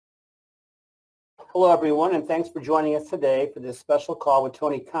Hello, everyone, and thanks for joining us today for this special call with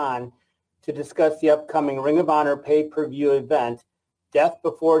Tony Khan to discuss the upcoming Ring of Honor pay-per-view event, Death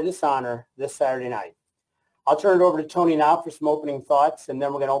Before Dishonor, this Saturday night. I'll turn it over to Tony now for some opening thoughts, and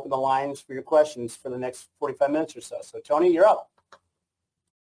then we're going to open the lines for your questions for the next 45 minutes or so. So, Tony, you're up.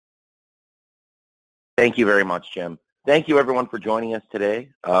 Thank you very much, Jim. Thank you, everyone, for joining us today.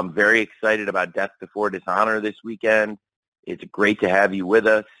 I'm very excited about Death Before Dishonor this weekend. It's great to have you with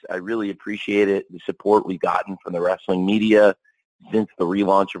us. I really appreciate it. The support we've gotten from the wrestling media since the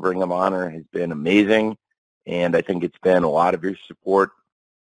relaunch of Ring of Honor has been amazing, and I think it's been a lot of your support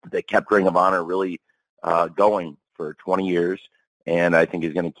that kept Ring of Honor really going for 20 years, and I think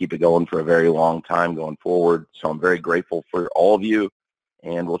is going to keep it going for a very long time going forward. So I'm very grateful for all of you,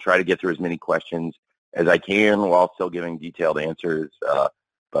 and we'll try to get through as many questions as I can while still giving detailed answers,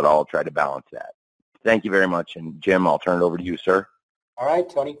 but I'll try to balance that. Thank you very much. And Jim, I'll turn it over to you, sir. All right,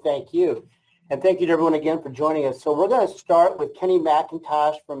 Tony, thank you. And thank you to everyone again for joining us. So we're going to start with Kenny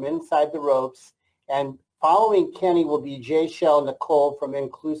McIntosh from Inside the Ropes, and following Kenny will be Jay Shell Nicole from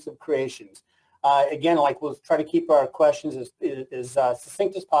Inclusive Creations. Again, we'll try to keep our questions as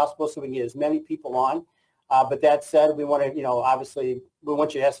succinct as possible so we can get as many people on. But that said, we want to, obviously, we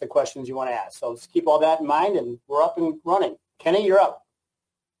want you to ask the questions you want to ask. So let's keep all that in mind, and we're up and running. Kenny, you're up.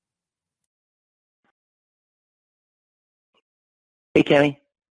 Hey, Kenny.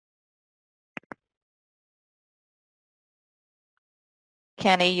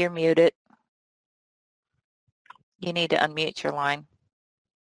 Kenny, you're muted. You need to unmute your line.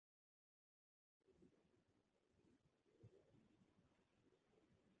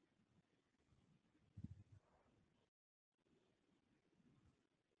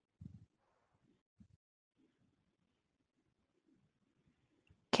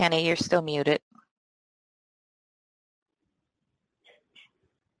 Kenny, you're still muted.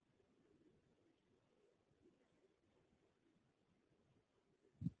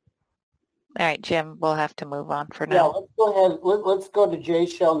 All right, Jim, we'll have to move on for now. Yeah, let's go ahead. Let's go to Jay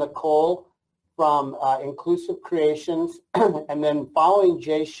Shell Nicole from Inclusive Creations. And then following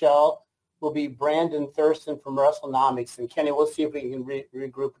Jay Shell will be Brandon Thurston from WrestleNomics. And Kenny, we'll see if we can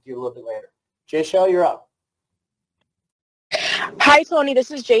regroup with you a little bit later. Jay Shell, you're up. Hi, Tony.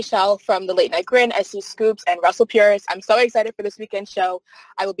 This is Jay Shell from the Late Night Grin, SC Scoops, and Wrestle Purists. I'm so excited for this weekend show.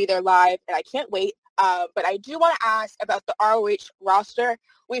 I will be there live, and I can't wait. But I do want to ask about the ROH roster.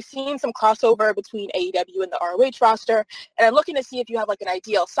 We've seen some crossover between AEW and the ROH roster, and I'm looking to see if you have an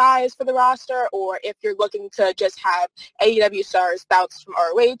ideal size for the roster, or if you're looking to just have AEW stars bounce from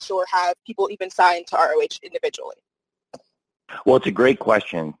ROH, or have people even signed to ROH individually. Well, it's a great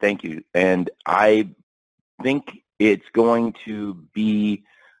question. Thank you. And I think it's going to be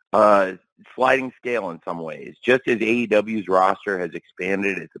a sliding scale in some ways. Just as AEW's roster has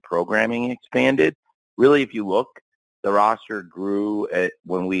expanded as the programming expanded, really, if you look, the roster grew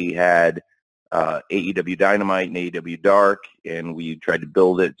when we had AEW Dynamite and AEW Dark, and we tried to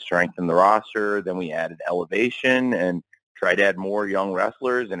build it, strengthen the roster. Then we added Elevation and tried to add more young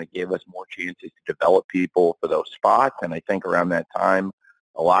wrestlers, and it gave us more chances to develop people for those spots. And I think around that time,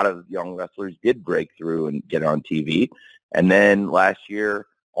 a lot of young wrestlers did break through and get on TV. And then last year,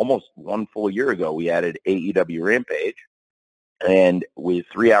 almost one full year ago, we added AEW Rampage. And with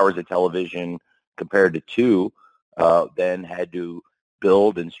 3 hours of television compared to 2, then had to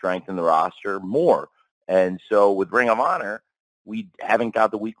build and strengthen the roster more. And so with Ring of Honor, we haven't got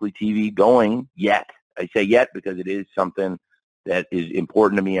the weekly TV going yet. I say yet because it is something that is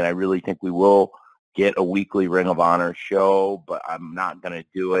important to me, and I really think we will get a weekly Ring of Honor show, but I'm not going to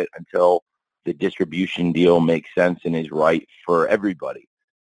do it until the distribution deal makes sense and is right for everybody.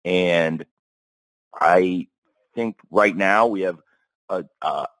 And I think right now we have a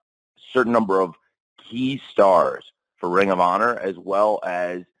certain number of key stars for Ring of Honor, as well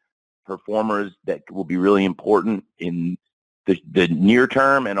as performers that will be really important in the near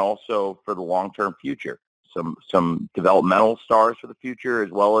term and also for the long-term future. Some developmental stars for the future, as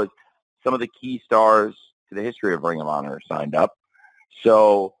well as some of the key stars to the history of Ring of Honor are signed up.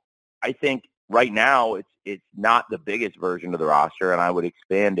 So I think right now it's not the biggest version of the roster, and I would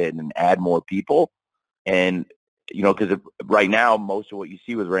expand it and add more people. And, because right now most of what you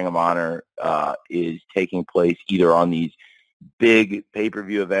see with Ring of Honor is taking place either on these big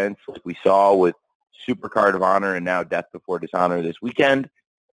pay-per-view events like we saw with Supercard of Honor and now Death Before Dishonor this weekend,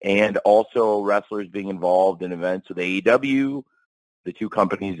 and also wrestlers being involved in events with AEW, the two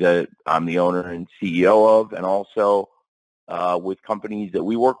companies that I'm the owner and CEO of, and also with companies that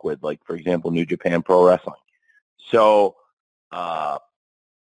we work with, like, for example, New Japan Pro Wrestling. So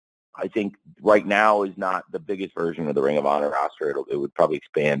I think right now is not the biggest version of the Ring of Honor roster. It would probably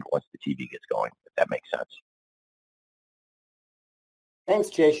expand once the TV gets going, if that makes sense. Thanks,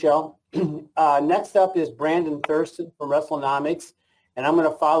 Jay Shell. Next up is Brandon Thurston from WrestleNomics, and I'm going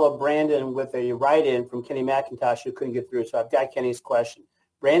to follow Brandon with a write-in from Kenny McIntosh who couldn't get through. So I've got Kenny's question.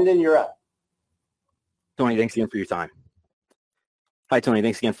 Brandon, you're up. Tony, thanks again for your time. Hi, Tony.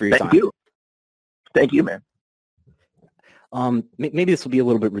 Thanks again for your time. Thank you. Thank you, man. Maybe this will be a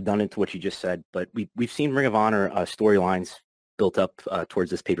little bit redundant to what you just said, but we've seen Ring of Honor storylines built up towards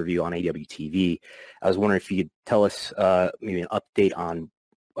this pay-per-view on AEW TV. I was wondering if you could tell us maybe an update on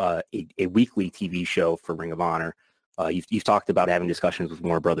a weekly TV show for Ring of Honor. You've talked about having discussions with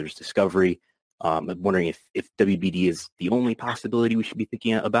Warner Brothers Discovery. I'm wondering if WBD is the only possibility we should be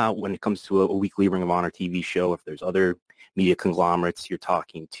thinking about when it comes to a weekly Ring of Honor TV show, if there's other media conglomerates you're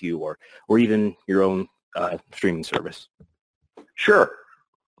talking to, or even your own streaming service. Sure.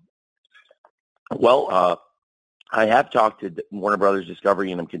 Well, I have talked to Warner Brothers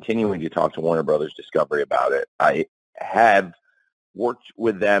Discovery, and I'm continuing to talk to Warner Brothers Discovery about it. I have worked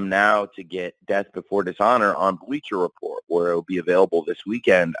with them now to get Death Before Dishonor on Bleacher Report, where it will be available this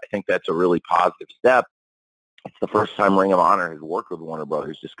weekend. I think that's a really positive step. It's the first time Ring of Honor has worked with Warner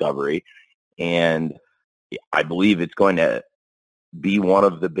Brothers Discovery, and I believe it's going to be one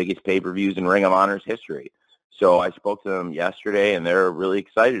of the biggest pay-per-views in Ring of Honor's history. So I spoke to them yesterday, and they're really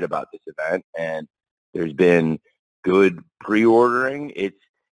excited about this event, and there's been good pre-ordering. It's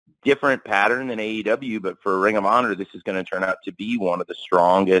different pattern than AEW, but for Ring of Honor, this is going to turn out to be one of the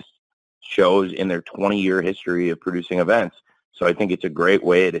strongest shows in their 20-year history of producing events. So I think it's a great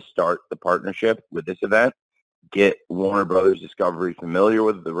way to start the partnership with this event, get Warner Brothers Discovery familiar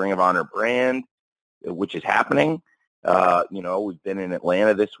with the Ring of Honor brand, which is happening. We've been in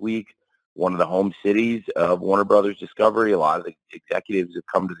Atlanta this week, one of the home cities of Warner Brothers Discovery. A lot of the executives have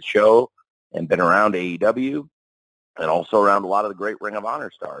come to the show and been around AEW, and also around a lot of the great Ring of Honor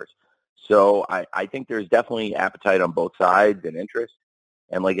stars. So I think there's definitely appetite on both sides and interest.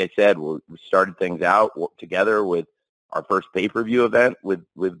 And like I said, we started things out together with our first pay-per-view event with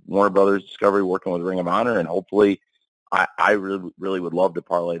Warner Brothers Discovery working with Ring of Honor, and hopefully I really would love to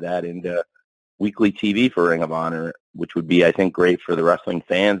parlay that into weekly TV for Ring of Honor, which would be, I think, great for the wrestling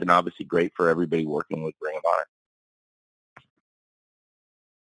fans and obviously great for everybody working with Ring of Honor.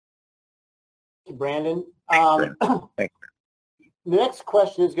 Brandon. Thanks. The next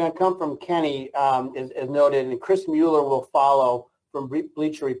question is going to come from Kenny, as noted, and Chris Mueller will follow from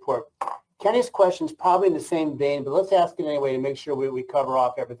Bleacher Report. Kenny's question is probably in the same vein, but let's ask it anyway to make sure we cover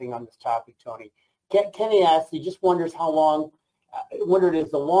off everything on this topic, Tony. Kenny asks, he just wonders is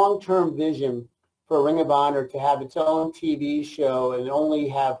the long-term vision for Ring of Honor to have its own TV show and only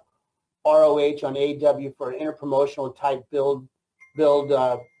have ROH on AEW for an interpromotional type build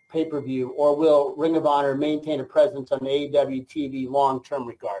pay-per-view, or will Ring of Honor maintain a presence on AEW TV long-term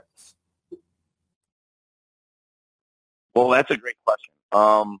regardless? Well, that's a great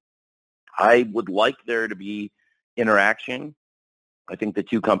question. I would like there to be interaction. I think the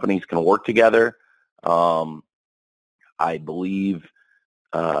two companies can work together. I believe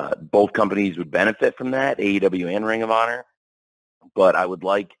both companies would benefit from that, AEW and Ring of Honor. But I would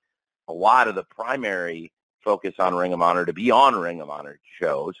like a lot of the primary focus on Ring of Honor to be on Ring of Honor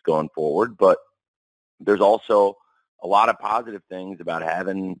shows going forward. But there's also a lot of positive things about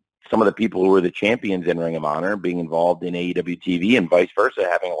having some of the people who are the champions in Ring of Honor being involved in AEW TV, and vice versa,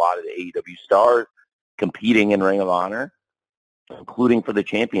 having a lot of the AEW stars competing in Ring of Honor, including for the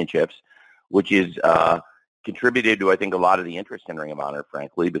championships, which is contributed to, I think, a lot of the interest in Ring of Honor,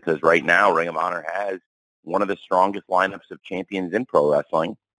 frankly, because right now Ring of Honor has one of the strongest lineups of champions in pro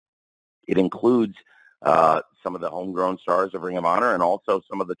wrestling. It includes some of the homegrown stars of Ring of Honor and also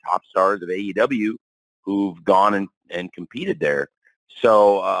some of the top stars of AEW who've gone and competed there.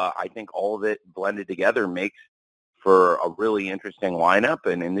 So I think all of it blended together makes for a really interesting lineup.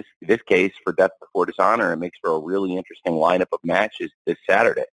 And in this case, for Death Before Dishonor, it makes for a really interesting lineup of matches this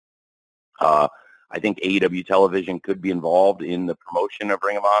Saturday. I think AEW television could be involved in the promotion of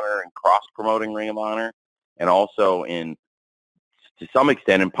Ring of Honor and cross-promoting Ring of Honor, and also to some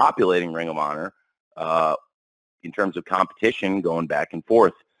extent, in populating Ring of Honor in terms of competition going back and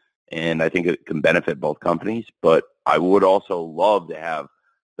forth. And I think it can benefit both companies. But I would also love to have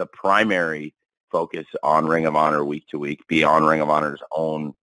the primary focus on Ring of Honor week to week be on Ring of Honor's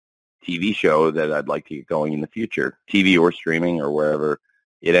own TV show that I'd like to get going in the future, TV or streaming or wherever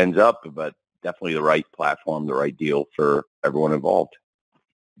it ends up, but definitely the right platform, the right deal for everyone involved.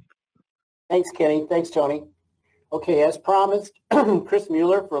 Thanks, Kenny. Thanks, Tony. Okay, as promised, Chris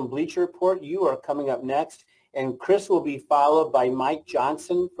Mueller from Bleacher Report, you are coming up next, and Chris will be followed by Mike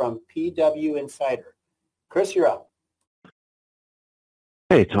Johnson from PW Insider. Chris, you're up.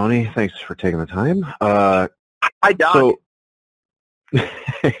 Hey, Tony. Thanks for taking the time. Hi, Doc. So,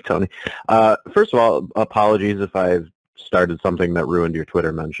 hey, Tony. First of all, apologies if I've started something that ruined your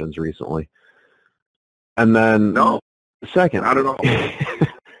Twitter mentions recently. And then, No, second, not at all.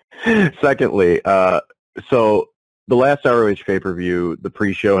 secondly, so the last ROH pay-per-view, the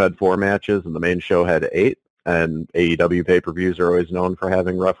pre-show had 4 matches and the main show had 8. And AEW pay-per-views are always known for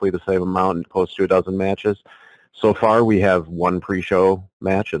having roughly the same amount and close to a dozen matches. So far, we have 1 pre-show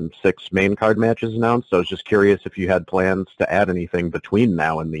match and 6 main card matches announced. So I was just curious if you had plans to add anything between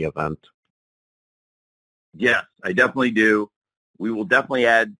now and the event. Yes, I definitely do. We will definitely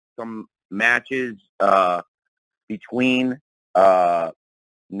add some matches between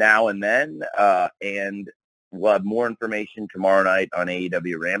now and then, and we'll have more information tomorrow night on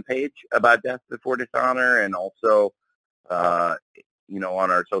AEW Rampage about Death Before Dishonor, and also, on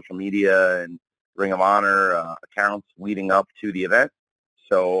our social media and Ring of Honor accounts leading up to the event.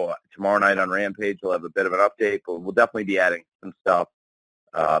 So tomorrow night on Rampage, we'll have a bit of an update, but we'll definitely be adding some stuff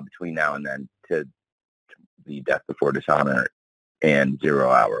between now and then to the Death Before Dishonor and 0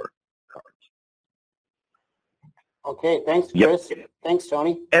 Hour cards. Okay, thanks, Chris. Yep. Thanks,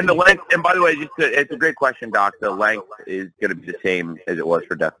 Tony. And the length, and by the way, it's a great question, Doc. The length is going to be the same as it was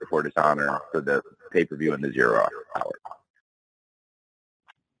for Death Before Dishonor for the pay-per-view and the 0 Hour.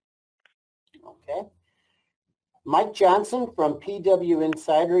 Okay. Mike Johnson from PW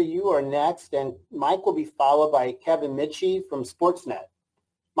Insider, you are next, and Mike will be followed by Kevin Mitchie from Sportsnet.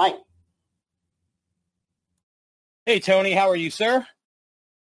 Mike. Hey, Tony. How are you, sir?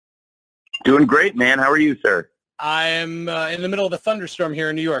 Doing great, man. How are you, sir? I'm in the middle of a thunderstorm here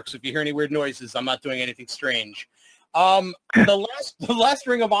in New York, so if you hear any weird noises, I'm not doing anything strange. The last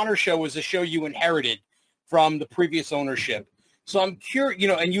Ring of Honor show was a show you inherited from the previous ownership. So I'm curious,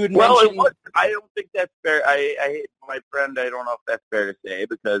 and you had mentioned... Well, I don't think that's fair. I my friend, I don't know if that's fair to say,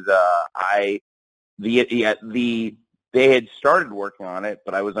 because they had started working on it,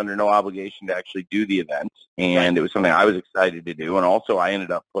 but I was under no obligation to actually do the event, and it was something I was excited to do, and also I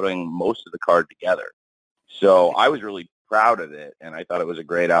ended up putting most of the card together. So I was really proud of it, and I thought it was a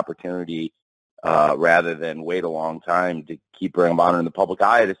great opportunity rather than wait a long time to keep Ring of Honor in the public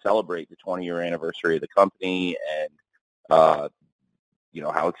eye to celebrate the 20-year anniversary of the company, and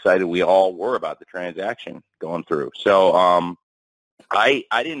how excited we all were about the transaction going through. So I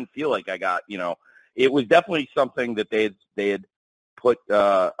didn't feel like I got, it was definitely something that they had put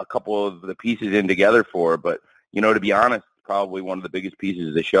a couple of the pieces in together for, but, to be honest, probably one of the biggest pieces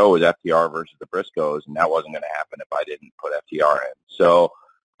of the show was FTR versus the Briscoes, and that wasn't going to happen if I didn't put FTR in. So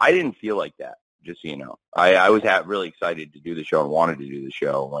I didn't feel like that, just so you know. I was really excited to do the show and wanted to do the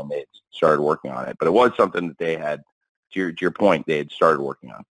show when they started working on it, but it was something that they had, to your point, they had started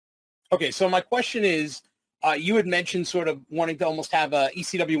working on. Okay, so my question is, you had mentioned sort of wanting to almost have a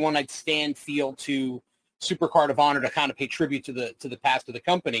ECW One Night Stand feel to Supercard of Honor to kind of pay tribute to the past of the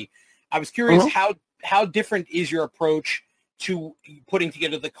company. I was curious how different is your approach to putting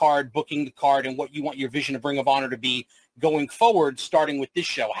together the card, booking the card, and what you want your vision of Ring of Honor to be going forward, starting with this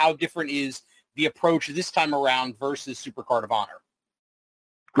show? How different is the approach this time around versus Supercard of Honor?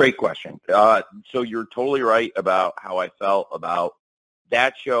 Great question. So you're totally right about how I felt about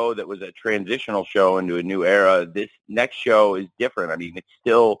that show that was a transitional show into a new era. This next show is different. I mean,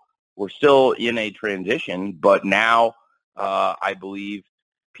 we're still in a transition, but now I believe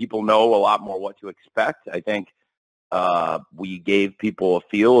people know a lot more what to expect. I think we gave people a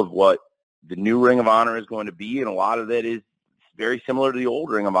feel of what the new Ring of Honor is going to be, and a lot of it is very similar to the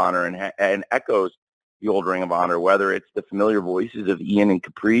old Ring of Honor and echoes the old Ring of Honor, whether it's the familiar voices of Ian and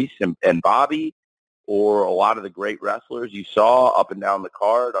Caprice and Bobby, or a lot of the great wrestlers you saw up and down the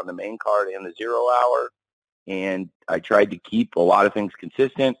card, on the main card and the 0 Hour. And I tried to keep a lot of things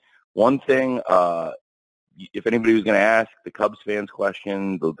consistent. One thing, if anybody was going to ask the Cubs fans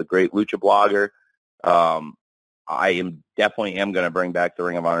question, the great Lucha blogger, I definitely am going to bring back the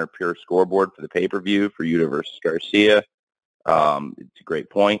Ring of Honor Pure Scoreboard for the pay-per-view for Yuta versus Garcia. It's a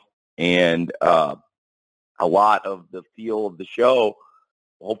great point. And a lot of the feel of the show,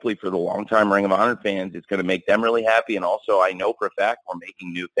 hopefully for the longtime Ring of Honor fans, it's going to make them really happy. And also, I know for a fact we're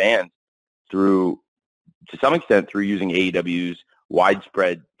making new fans to some extent, through using AEW's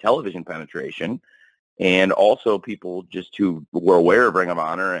widespread television penetration, and also people just who were aware of Ring of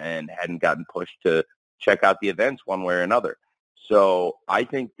Honor and hadn't gotten pushed to check out the events one way or another. So I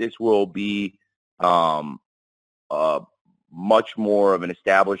think this will be much more of an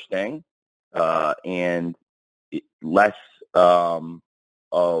established thing, and less of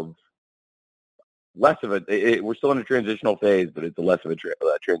a. We're still in a transitional phase, but it's less of a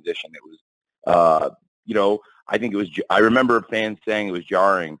transition. It was I think I remember fans saying it was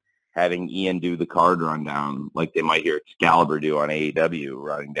jarring having Ian do the card rundown like they might hear Excalibur do on AEW,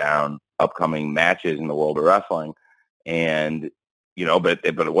 running down upcoming matches in the world of wrestling. And, but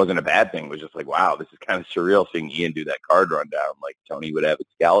it wasn't a bad thing. It was just like, wow, this is kind of surreal seeing Ian do that card rundown like Tony would have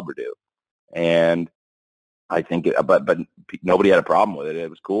Excalibur do. And I think, but nobody had a problem with it. It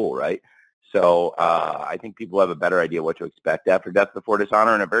was cool, right? So I think people have a better idea what to expect after Death Before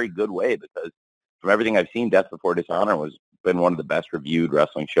Dishonor in a very good way, because from everything I've seen, Death Before Dishonor been one of the best reviewed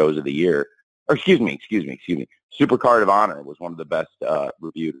wrestling shows of the year. Or excuse me. Super Card of Honor was one of the best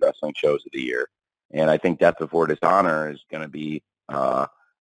reviewed wrestling shows of the year. And I think Death Before Dishonor is going to be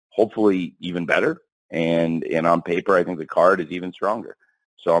hopefully even better. And on paper, I think the card is even stronger.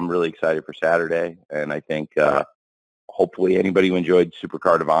 So I'm really excited for Saturday. And I think hopefully anybody who enjoyed Super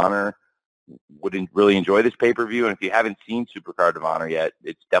Card of Honor would really enjoy this pay-per-view. And if you haven't seen Super Card of Honor yet,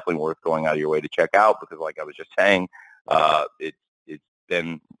 it's definitely worth going out of your way to check out, because like I was just saying, it's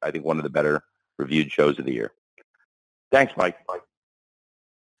been, I think, one of the better reviewed shows of the year. Thanks, Mike.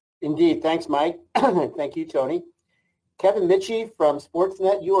 Indeed. Thanks, Mike. Thank you, Tony. Kevin Mitchie from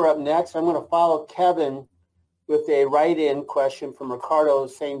Sportsnet, you are up next. I'm going to follow Kevin with a write-in question from Ricardo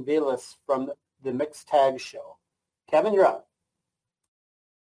St. Vilas from the Mixed Tag Show. Kevin, you're up.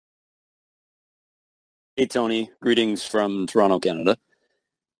 Hey, Tony. Greetings from Toronto, Canada.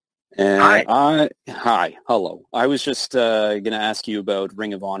 And Hi. Hello. I was just going to ask you about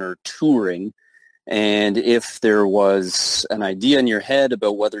Ring of Honor touring, and if there was an idea in your head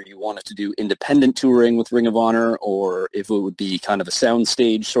about whether you wanted to do independent touring with Ring of Honor, or if it would be kind of a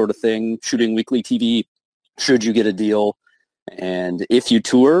soundstage sort of thing, shooting weekly TV, should you get a deal. And if you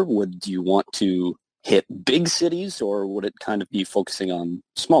tour, would you want to hit big cities, or would it kind of be focusing on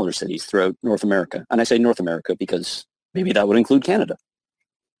smaller cities throughout North America? And I say North America because maybe that would include Canada.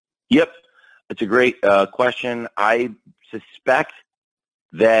 Yep. It's a great question. I suspect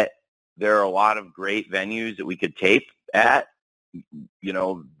that there are a lot of great venues that we could tape at.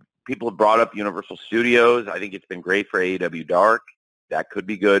 People have brought up Universal Studios. I think it's been great for AEW Dark. That could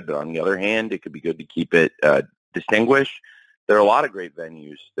be good, but on the other hand, it could be good to keep it distinguished. There are a lot of great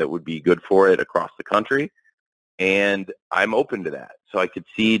venues that would be good for it across the country, and I'm open to that. So I could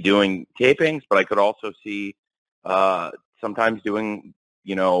see doing tapings, but I could also see sometimes doing,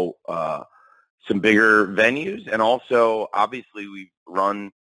 some bigger venues. And also, obviously, we've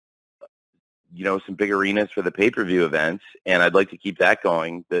run, some big arenas for the pay-per-view events, and I'd like to keep that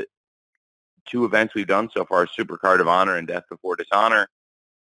going. The two events we've done so far, Super Card of Honor and Death Before Dishonor,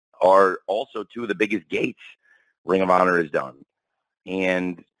 are also two of the biggest gates Ring of Honor has done.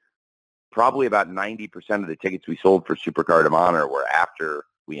 And probably about 90% of the tickets we sold for Super Card of Honor were after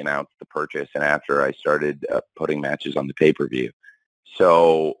we announced the purchase and after I started putting matches on the pay-per-view.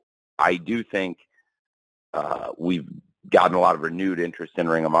 So I do think we've gotten a lot of renewed interest in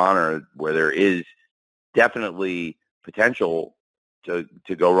Ring of Honor, where there is definitely potential to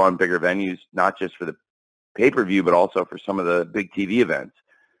go run bigger venues, not just for the pay-per-view, but also for some of the big TV events.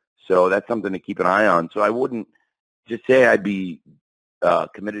 So that's something to keep an eye on. So I wouldn't just say I'd be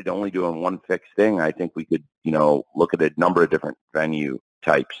committed to only doing one fixed thing. I think we could, look at a number of different venue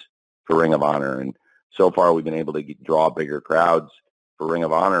types for Ring of Honor. And so far we've been able to draw bigger crowds for Ring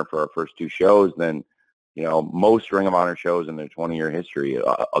of Honor for our first two shows than, most Ring of Honor shows in their 20-year history,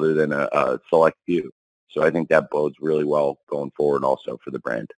 other than a select few. So I think that bodes really well going forward also for the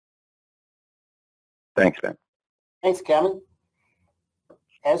brand. Thanks, Ben. Thanks, Kevin.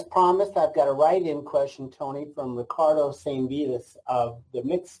 As promised, I've got a write-in question, Tony, from Ricardo St. Vitas of the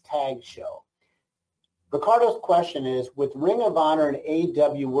Mixed Tag Show. Ricardo's question is, with Ring of Honor and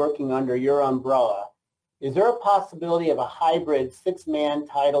AEW working under your umbrella, is there a possibility of a hybrid six-man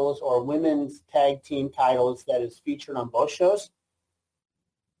titles or women's tag team titles that is featured on both shows?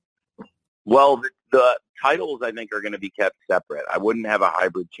 Well, the titles, I think, are going to be kept separate. I wouldn't have a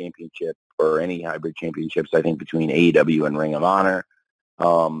hybrid championship or any hybrid championships, I think, between AEW and Ring of Honor.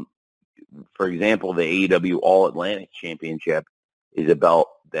 For example, the AEW All-Atlantic Championship is a belt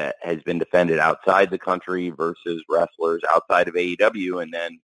that has been defended outside the country versus wrestlers outside of AEW, and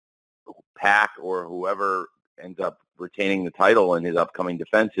then Pac or whoever ends up retaining the title in his upcoming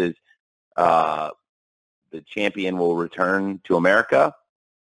defenses, the champion will return to America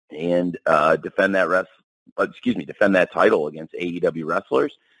and defend that title against AEW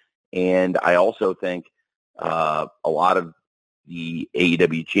wrestlers. And I also think a lot of the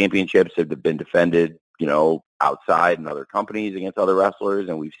AEW championships have been defended, outside in other companies against other wrestlers,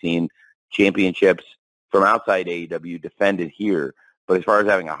 and we've seen championships from outside AEW defended here. But as far as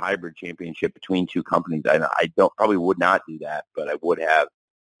having a hybrid championship between two companies, I probably would not do that, but I would have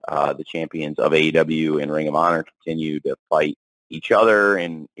the champions of AEW and Ring of Honor continue to fight each other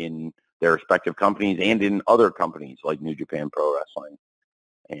in their respective companies and in other companies like New Japan Pro Wrestling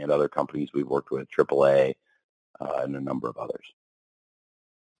and other companies we've worked with, AAA, and a number of others.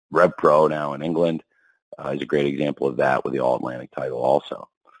 Rev Pro now in England is a great example of that with the All Atlantic title also.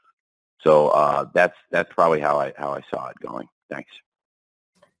 So that's probably how I saw it going. Thanks.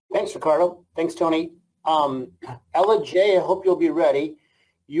 Thanks, Ricardo. Thanks, Tony. Ella J, I hope you'll be ready.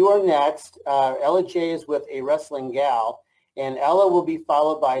 You are next. Ella J is with A Wrestling Gal, and Ella will be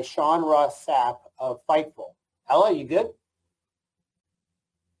followed by Sean Ross Sapp of Fightful. Ella, you good?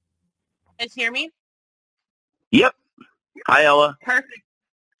 Guys hear me? Yep. Hi, Ella. Perfect.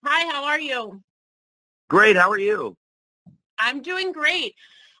 Hi, how are you? Great. How are you? I'm doing great.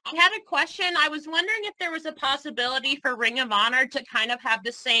 I had a question. I was wondering if there was a possibility for Ring of Honor to kind of have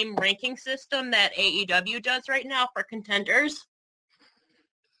the same ranking system that AEW does right now for contenders.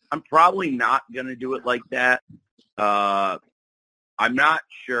 I'm probably not going to do it like that. I'm not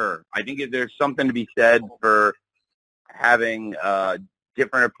sure. I think if there's something to be said for having a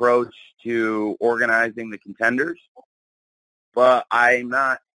different approach to organizing the contenders, but I'm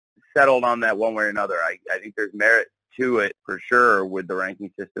not settled on that one way or another. I think there's merit to it for sure with the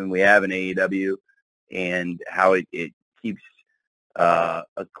ranking system we have in AEW and how it keeps a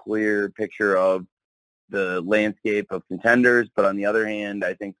clear picture of the landscape of contenders. But on the other hand,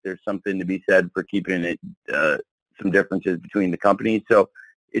 I think there's something to be said for keeping it some differences between the companies. So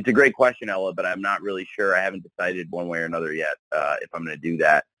it's a great question, Ella, but I'm not really sure. I haven't decided one way or another yet if I'm going to do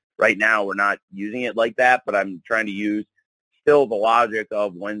that. Right now, we're not using it like that, but I'm trying to use still the logic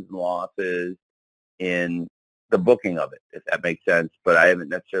of wins and losses in the booking of it, if that makes sense. But I haven't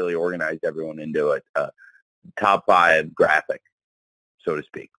necessarily organized everyone into a top 5 graphic, so to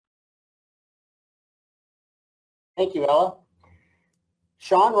speak. Thank you, Ella.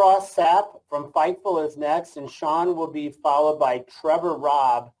 Sean Ross Sapp from Fightful is next, and Sean will be followed by Trevor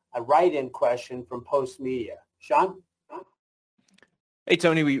Robb, a write-in question from Post Media. Sean? Hey,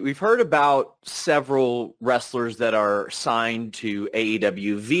 Tony, we've heard about several wrestlers that are signed to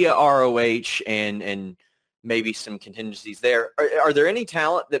AEW via ROH and maybe some contingencies there. Are there any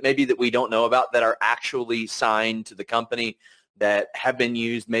talent that maybe that we don't know about that are actually signed to the company that have been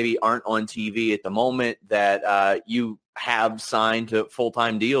used, maybe aren't on TV at the moment, that you have signed to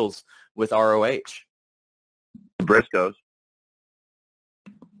full-time deals with ROH? The Briscoes.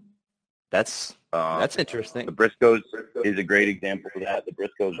 That's interesting. The Briscoes is a great example of that. The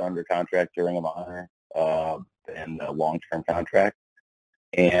Briscoes are under contract to Ring of Honor and a long-term contract.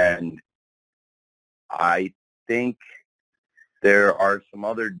 And I think there are some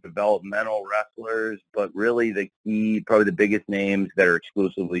other developmental wrestlers, but really the key, probably the biggest names that are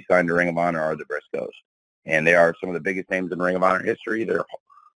exclusively signed to Ring of Honor are the Briscoes. And they are some of the biggest names in Ring of Honor history. They're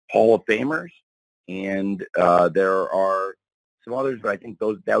Hall of Famers. And there are some others, but I think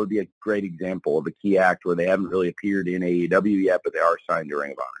that would be a great example of a key act where they haven't really appeared in AEW yet, but they are signed to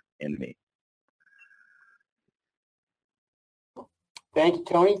Ring of Honor and me. Thank you,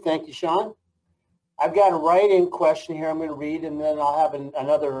 Tony. Thank you, Sean. I've got a write-in question here I'm going to read, and then I'll have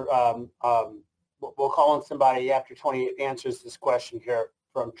another, we'll call on somebody after Tony answers this question here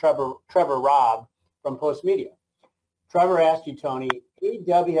from Trevor Robb from Post Media. Trevor asked you, Tony,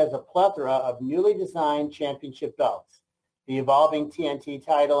 AEW has a plethora of newly designed championship belts, the evolving TNT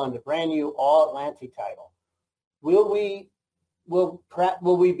title and the brand new All-Atlantic title. Will we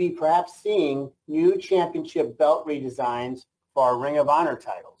be perhaps seeing new championship belt redesigns for our Ring of Honor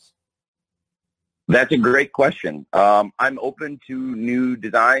titles? That's a great question. I'm open to new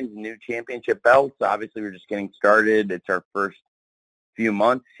designs, new championship belts. Obviously, we're just getting started. It's our first few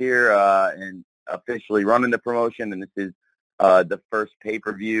months here and officially running the promotion, and this is the first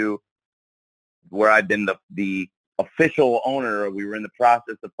pay-per-view where I've been the official owner. We were in the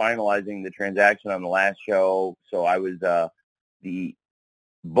process of finalizing the transaction on the last show, so I was the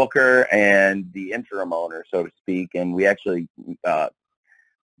booker and the interim owner, so to speak, and we actually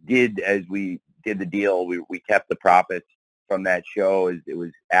as we did the deal, we kept the profits from that show. It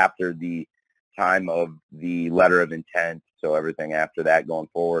was after the time of the letter of intent, so everything after that going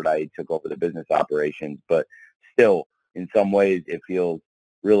forward, I took over the business operations, but still, in some ways, it feels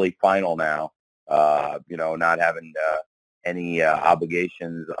really final now, not having any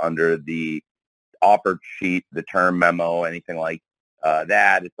obligations under the offer sheet, the term memo, anything like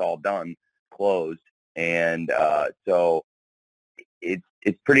that. It's all done, closed, and so it's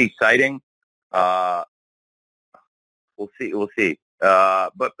pretty exciting. We'll see.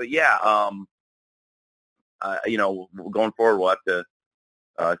 But yeah, going forward, we'll have to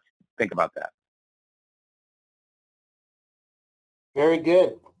think about that. Very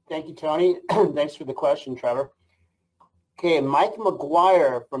good. Thank you, Tony. Thanks for the question, Trevor. Okay, Mike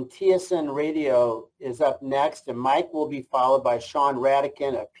McGuire from TSN Radio is up next, and Mike will be followed by Sean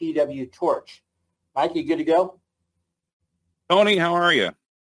Radican of PW Torch. Mike, you good to go? Tony, how are you?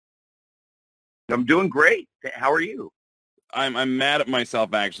 I'm doing great. How are you? I'm mad at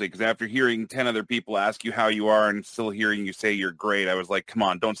myself, actually, because after hearing 10 other people ask you how you are and still hearing you say you're great, I was like, come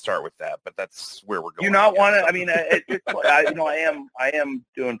on, don't start with that. But that's where we're going. You not want to? I mean, I am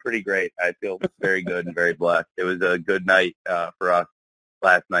doing pretty great. I feel very good and very blessed. It was a good night for us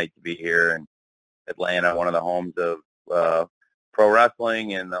last night to be here in Atlanta, one of the homes of pro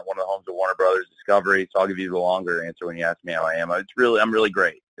wrestling and one of the homes of Warner Brothers Discovery. So I'll give you the longer answer when you ask me how I am. I'm really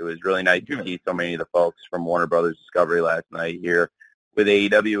great. It was really nice to see so many of the folks from Warner Brothers Discovery last night here with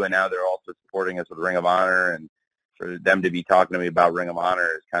AEW, and now they're also supporting us with Ring of Honor. And for them to be talking to me about Ring of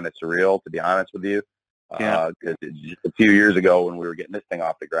Honor is kind of surreal, to be honest with you. Because just a few years ago when we were getting this thing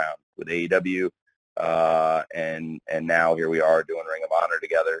off the ground with AEW, and now here we are doing Ring of Honor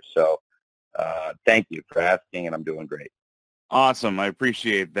together. So thank you for asking, and I'm doing great. Awesome. I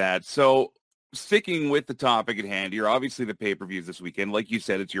appreciate that. So sticking with the topic at hand here, obviously the pay-per-views this weekend. Like you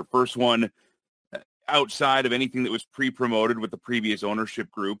said, it's your first one outside of anything that was pre-promoted with the previous ownership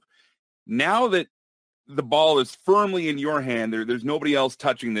group. Now that the ball is firmly in your hand, there's nobody else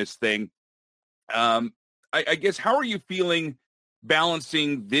touching this thing. I guess, how are you feeling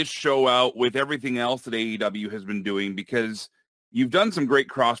balancing this show out with everything else that AEW has been doing? Because you've done some great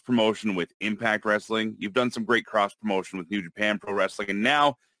cross-promotion with Impact Wrestling. You've done some great cross-promotion with New Japan Pro Wrestling. And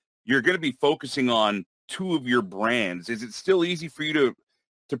now you're going to be focusing on two of your brands. Is it still easy for you to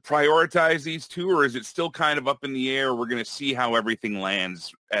prioritize these two, or is it still kind of up in the air? We're going to see how everything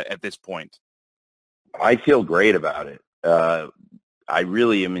lands at this point. I feel great about it. I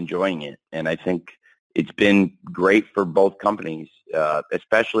really am enjoying it. And I think it's been great for both companies,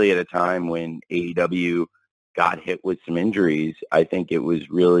 especially at a time when AEW got hit with some injuries. I think it was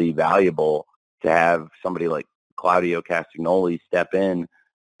really valuable to have somebody like Claudio Castagnoli step in,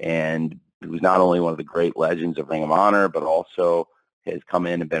 and who's not only one of the great legends of Ring of Honor, but also has come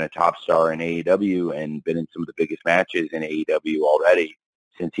in and been a top star in AEW and been in some of the biggest matches in AEW already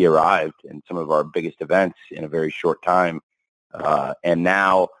since he arrived, in some of our biggest events in a very short time. And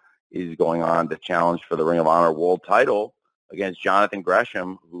now is going on to challenge for the Ring of Honor World title against Jonathan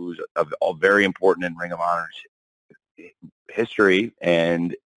Gresham, who's very important in Ring of Honor's history.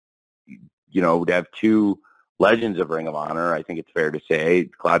 And, you know, to have two legends of Ring of Honor, I think it's fair to say,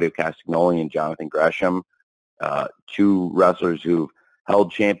 Claudio Castagnoli and Jonathan Gresham, two wrestlers who've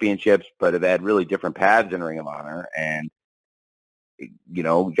held championships but have had really different paths in Ring of Honor. And, you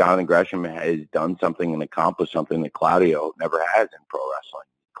know, Jonathan Gresham has done something and accomplished something that Claudio never has in pro wrestling.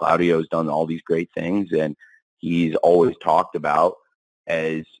 Claudio's done all these great things, and he's always talked about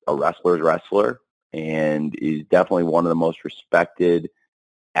as a wrestler's wrestler, and is definitely one of the most respected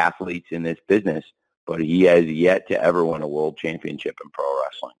athletes in this business, but he has yet to ever win a world championship in pro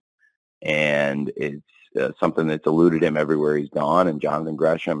wrestling. And it's something that's eluded him everywhere he's gone, and Jonathan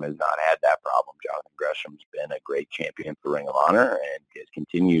Gresham has not had that problem. Jonathan Gresham's been a great champion for Ring of Honor and has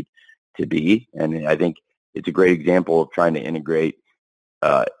continued to be, and I think it's a great example of trying to integrate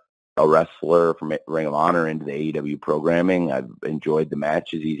a wrestler from Ring of Honor into the AEW programming. I've enjoyed the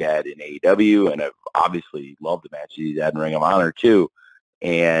matches he's had in AEW, and I've obviously loved the matches he's had in Ring of Honor too.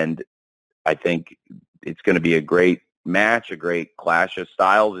 And I think it's going to be a great match, a great clash of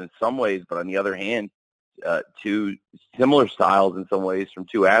styles in some ways, but on the other hand, two similar styles in some ways from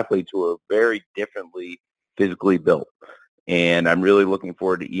two athletes who are very differently physically built. And I'm really looking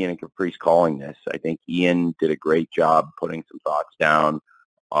forward to Ian and Caprice calling this. I think Ian did a great job putting some thoughts down,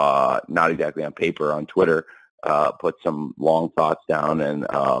 not exactly on paper, on Twitter, put some long thoughts down and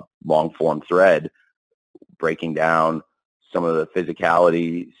long-form thread breaking down some of the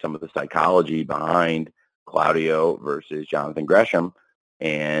physicality, some of the psychology behind Claudio versus Jonathan Gresham.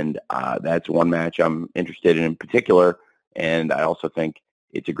 And that's one match I'm interested in particular. And I also think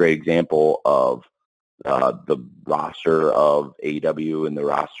it's a great example of the roster of AEW and the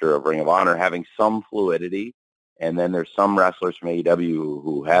roster of Ring of Honor having some fluidity. And then there's some wrestlers from AEW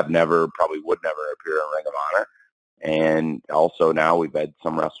who have never, probably would never appear in Ring of Honor. And also now we've had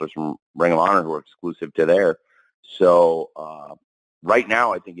some wrestlers from Ring of Honor who are exclusive to there. So right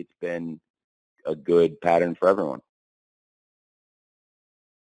now I think it's been a good pattern for everyone.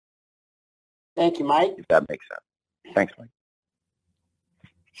 Thank you, Mike. If that makes sense. Thanks, Mike.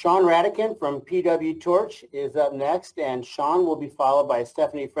 Sean Radican from PW Torch is up next, and Sean will be followed by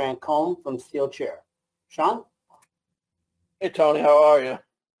Stephanie Francombe from Steel Chair. Sean? Hey, Tony, how are you?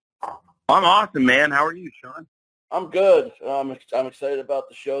 I'm awesome, man. How are you, Sean? I'm good. I'm excited about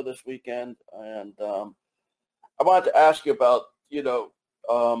the show this weekend, and I wanted to ask you about,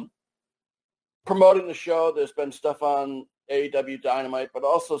 promoting the show. There's been stuff on AEW Dynamite, but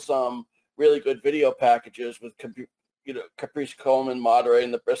also some really good video packages with, Caprice Coleman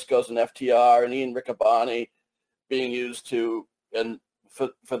moderating the Briscoes and FTR, and Ian Riccaboni being used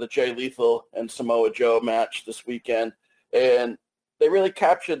for the Jay Lethal and Samoa Joe match this weekend. And they really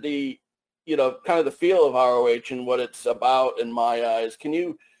captured the, kind of the feel of ROH and what it's about in my eyes. Can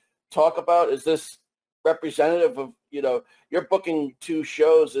you talk about, is this representative of, you're booking 2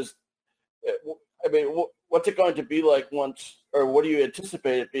 shows? What's it going to be like once, or what do you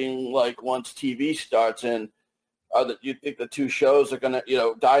anticipate it being like once TV starts? And you think the 2 shows are going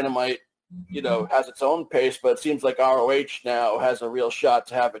to, Dynamite, has its own pace, but it seems like ROH now has a real shot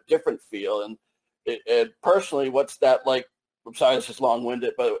to have a different feel. And personally, what's that like? I'm sorry, this is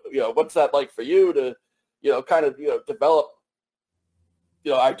long-winded, but what's that like for you to, develop,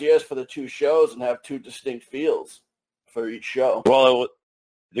 ideas for the 2 shows and have 2 distinct feels for each show? Well,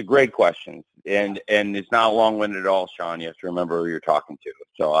 it's a great question, and it's not long-winded at all, Sean. You have to remember who you're talking to.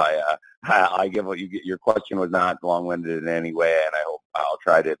 So I give what you get. Your question was not long-winded in any way, and I hope I'll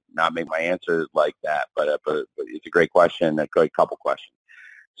try to not make my answer like that. But it's a great question, a great couple questions.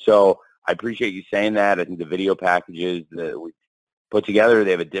 So I appreciate you saying that. I think the video packages that we put together,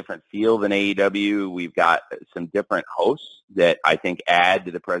 they have a different feel than AEW. We've got some different hosts that I think add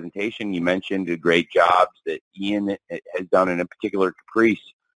to the presentation. You mentioned the great jobs that Ian has done, and in particular Caprice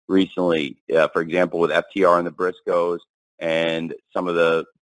recently, for example, with FTR and the Briscoes, and some of the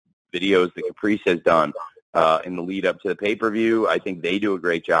videos that Caprice has done in the lead up to the pay-per-view. I think they do a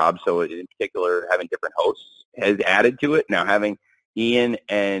great job. So in particular, having different hosts has added to it. Now having Ian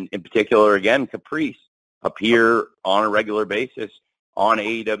and in particular, again, Caprice appear on a regular basis on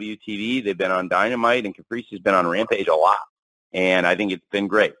AEW TV. They've been on Dynamite, and Caprice has been on Rampage a lot. And I think it's been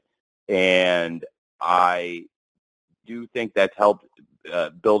great. And I do think that's helped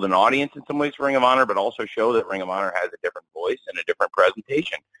build an audience in some ways for Ring of Honor, but also show that Ring of Honor has a different voice and a different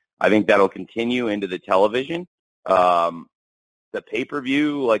presentation. I think that'll continue into the television. The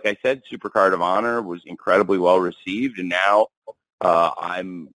pay-per-view, like I said, Supercard of Honor was incredibly well received, and now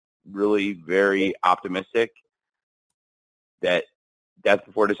I'm really very optimistic that Death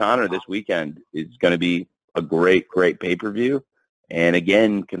Before Dishonor this weekend is going to be a great, great pay-per-view, and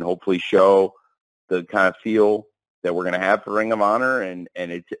again, can hopefully show the kind of feel that we're going to have for Ring of Honor, and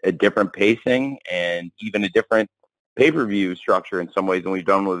it's a different pacing and even a different pay-per-view structure in some ways than we've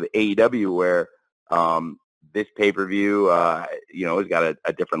done with AEW, where this pay-per-view, has got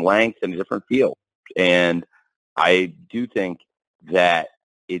a different length and a different feel. And I do think that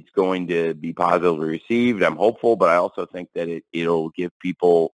it's going to be positively received. I'm hopeful, but I also think that it'll give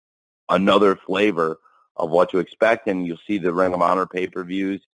people another flavor of what to expect. And you'll see the Ring of Honor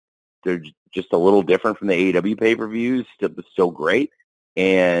pay-per-views. They're just a little different from the AEW pay-per-views, still great.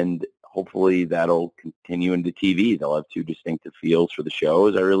 And hopefully that'll continue into TV. They'll have 2 distinctive feels for the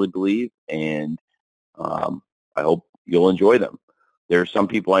shows, I really believe. And I hope you'll enjoy them. There are some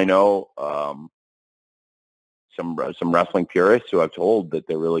people I know, some wrestling purists who I've told that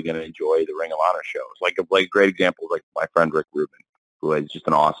they're really going to enjoy the Ring of Honor shows. Like a great example is like my friend Rick Rubin, who is just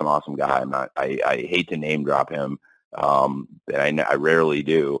an awesome, awesome guy. I hate to name drop him, and I rarely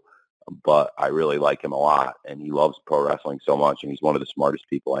do, but I really like him a lot, and he loves pro wrestling so much, and he's one of the smartest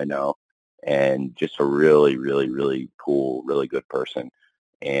people I know, and just a really, really, really cool, really good person.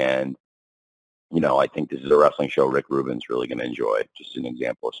 And I think this is a wrestling show Rick Rubin's really going to enjoy. Just an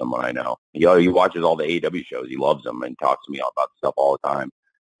example of someone I know. He watches all the AEW shows. He loves them and talks to me all about stuff all the time.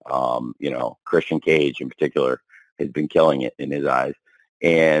 Christian Cage in particular has been killing it in his eyes.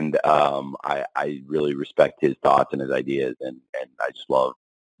 And I really respect his thoughts and his ideas, and I just love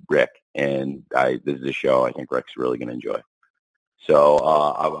Rick. And this is a show I think Rick's really going to enjoy. So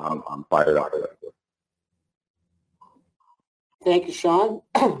I'm fired up. Thank you, Sean.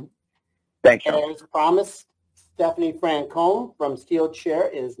 Thanks, Sean. As promised, Stephanie Francone from Steel Chair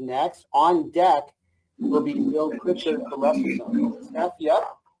is next. On deck will be Bill Pritchard from WrestleZone. Steph, yep.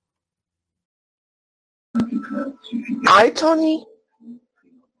 Hi, Tony.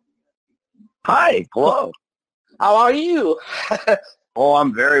 Hi. Hello. How are you? Oh,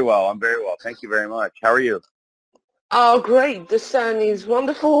 I'm very well. Thank you very much. How are you? Oh, great. The sun is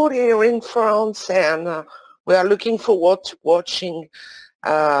wonderful here in France, and we are looking forward to watching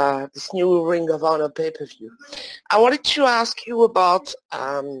this new Ring of Honor pay-per-view. I wanted to ask you about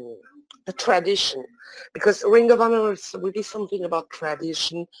the tradition, because Ring of Honor is really something about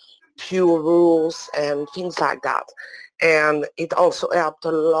tradition, pure rules, and things like that. And it also helped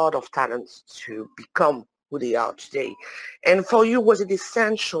a lot of talents to become who they are today. And for you, was it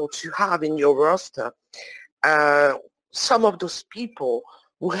essential to have in your roster some of those people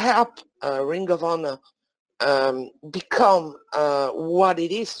who helped Ring of Honor become what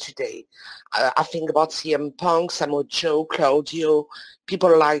it is today? I think about CM Punk, Samoa Joe, Claudio,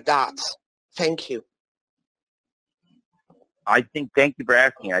 people like that. Thank you. Thank you for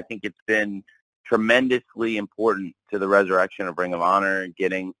asking. I think it's been tremendously important to the resurrection of Ring of Honor,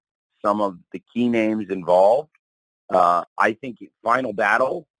 getting some of the key names involved. I think Final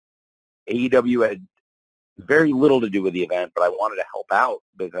Battle, AEW had very little to do with the event, but I wanted to help out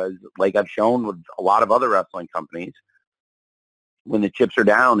because, like I've shown with a lot of other wrestling companies, when the chips are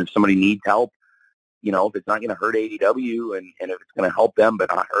down, if somebody needs help, if it's not going to hurt AEW and if it's going to help them but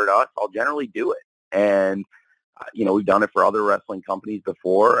not hurt us, I'll generally do it. And, we've done it for other wrestling companies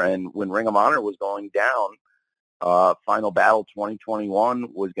before. And when Ring of Honor was going down, Final Battle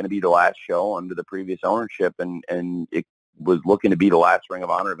 2021 was going to be the last show under the previous ownership, and it was looking to be the last Ring of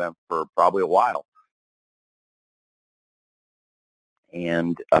Honor event for probably a while.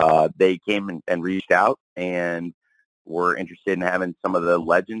 And they came and reached out and were interested in having some of the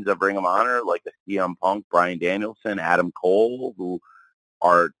legends of Ring of Honor, like the CM Punk, Bryan Danielson, Adam Cole, who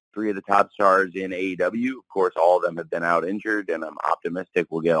are three of the top stars in AEW. Of course, all of them have been out injured, and I'm optimistic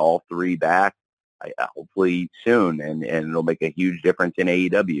we'll get all three back, hopefully soon, and it'll make a huge difference in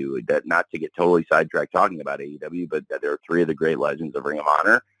AEW. Not to get totally sidetracked talking about AEW, but there are three of the great legends of Ring of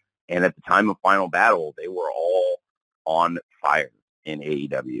Honor. And at the time of Final Battle, they were all on fire in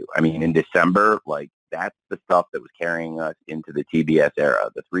AEW. I mean, in December, that's the stuff that was carrying us into the TBS era.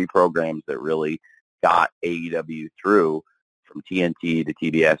 The three programs that really got AEW through from TNT to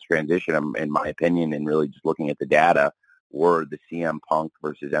TBS transition, in my opinion, and really just looking at the data, were the CM Punk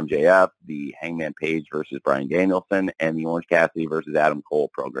versus MJF, the Hangman Page versus Bryan Danielson, and the Orange Cassidy versus Adam Cole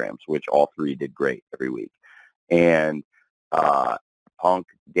programs, which all three did great every week. And Punk,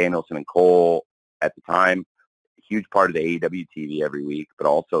 Danielson, and Cole at the time, huge part of the AEW TV every week, but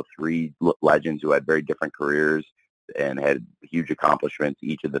also three legends who had very different careers and had huge accomplishments,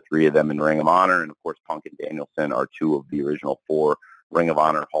 each of the three of them in Ring of Honor. And, of course, Punk and Danielson are two of the original four Ring of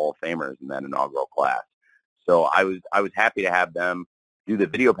Honor Hall of Famers in that inaugural class. So I was happy to have them do the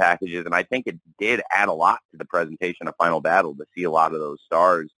video packages, and I think it did add a lot to the presentation of Final Battle to see a lot of those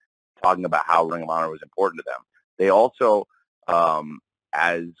stars talking about how Ring of Honor was important to them. They also,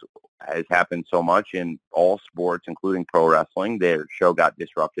 as has happened so much in all sports, including pro wrestling, their show got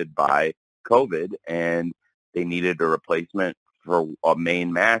disrupted by COVID, and they needed a replacement for a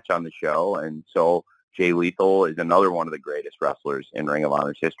main match on the show. And so Jay Lethal is another one of the greatest wrestlers in Ring of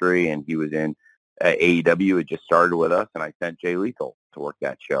Honor's history, and he was in AEW. It just started with us, and I sent Jay Lethal to work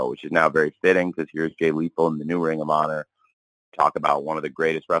that show, which is now very fitting because here's Jay Lethal in the new Ring of Honor talk about one of the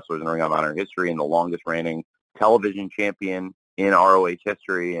greatest wrestlers in Ring of Honor history and the longest reigning television champion in ROH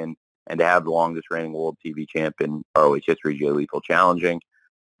history, and to have the longest reigning world TV champ in ROH history, Jay Lethal, challenging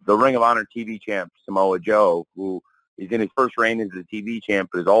the Ring of Honor TV champ, Samoa Joe, who is in his first reign as the TV champ,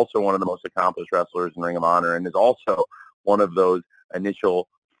 but is also one of the most accomplished wrestlers in Ring of Honor and is also one of those initial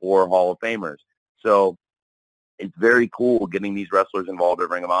 4 Hall of Famers. So it's very cool getting these wrestlers involved in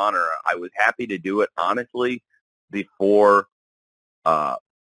Ring of Honor. I was happy to do it, honestly, before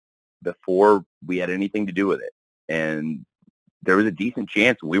we had anything to do with it. And there was a decent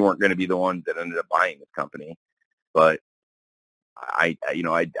chance we weren't going to be the ones that ended up buying this company. But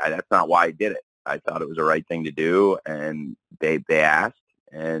that's not why I did it. I thought it was the right thing to do, and they asked.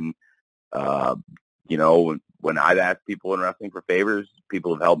 And, when I've asked people in wrestling for favors,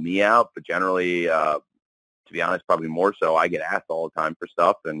 people have helped me out. But generally, to be honest, probably more so, I get asked all the time for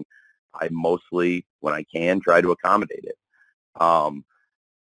stuff, and I mostly, when I can, try to accommodate it.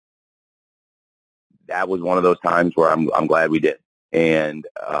 That was one of those times where I'm glad we did. And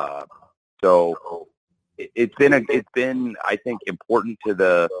so it's been, I think, important to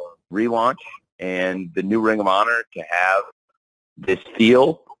the relaunch and the new Ring of Honor to have this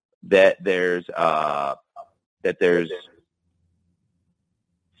feel that there's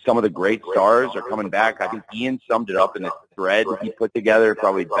some of the great stars are coming back. I think Ian summed it up in this thread he put together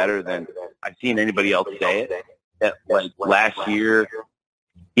probably better than I've seen anybody else say it. That, like, last year,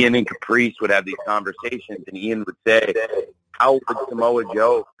 Ian and Caprice would have these conversations, and Ian would say, how would Samoa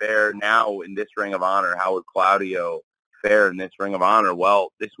Joe fare now in this Ring of Honor? How would Claudio fare in this Ring of Honor?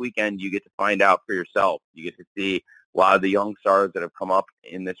 Well, this weekend you get to find out for yourself. You get to see a lot of the young stars that have come up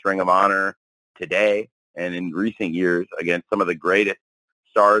in this Ring of Honor today and in recent years against some of the greatest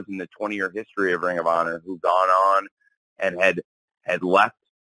stars in the 20-year history of Ring of Honor who've gone on and had left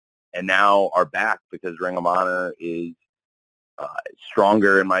and now are back because Ring of Honor is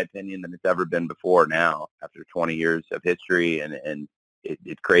stronger, in my opinion, than it's ever been before now after 20 years of history. And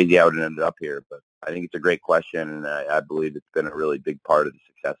it's crazy how it ended up here. But I think it's a great question, and I believe it's been a really big part of the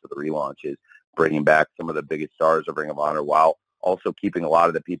success of the relaunch is bringing back some of the biggest stars of Ring of Honor while also keeping a lot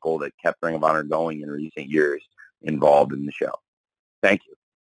of the people that kept Ring of Honor going in recent years involved in the show. Thank you.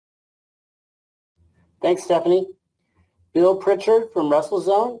 Thanks, Stephanie. Bill Pritchard from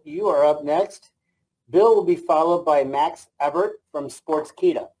WrestleZone, you are up next. Bill will be followed by Max Everett from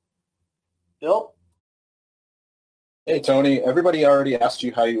Sportskeeda. Bill? Hey, Tony. Everybody already asked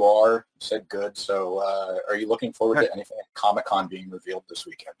you how you are. You said good. So are you looking forward to anything at Comic-Con being revealed this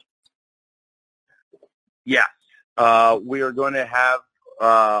weekend? Yes. We are going to have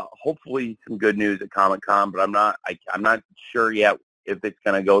hopefully some good news at Comic-Con, but I'm not sure yet if it's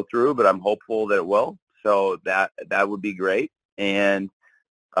going to go through, but I'm hopeful that it will. So that would be great. And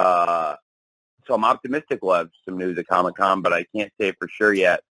so I'm optimistic we'll have some news at Comic-Con, but I can't say for sure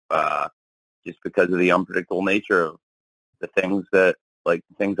yet just because of the unpredictable nature of the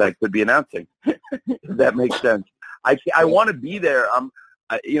things I could be announcing, if that makes sense. I want to be there.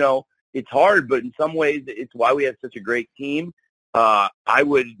 It's hard, but in some ways it's why we have such a great team. I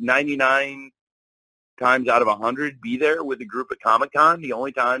would 99 times out of 100 be there with a group at Comic-Con. The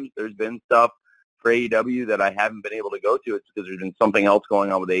only times there's been stuff for AEW that I haven't been able to go to, it's because there's been something else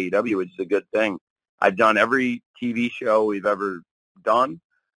going on with AEW, which is a good thing. I've done every TV show we've ever done.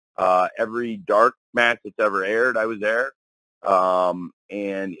 Every dark match that's ever aired, I was there.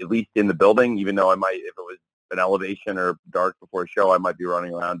 And at least in the building, even though I might, if it was an Elevation or dark before a show, I might be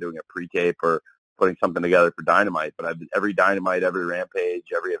running around doing a pre-tape or putting something together for Dynamite. But every Dynamite, every Rampage,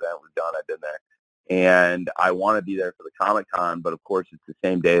 every event we've done, I've been there. And I want to be there for the Comic-Con, but of course it's the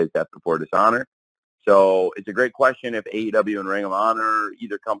same day as Death Before Dishonor. So it's a great question if AEW and Ring of Honor,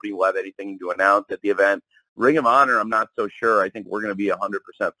 either company will have anything to announce at the event. Ring of Honor, I'm not so sure. I think we're going to be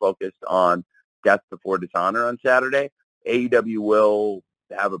 100% focused on Death Before Dishonor on Saturday. AEW will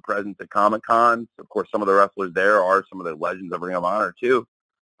have a presence at Comic-Con. Of course, some of the wrestlers there are some of the legends of Ring of Honor, too.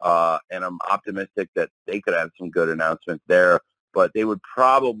 And I'm optimistic that they could have some good announcements there. But they would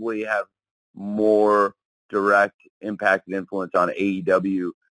probably have more direct impact and influence on AEW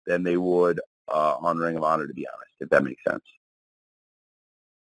than they would on Ring of Honor, to be honest, if that makes sense.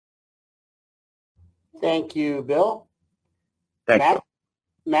 Thank you, Bill. Thanks,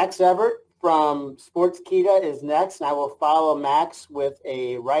 Max Everett from Sportskeeda is next, and I will follow Max with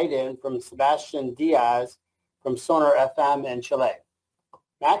a write-in from Sebastian Diaz from Sonar FM in Chile.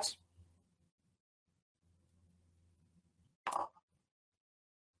 Max?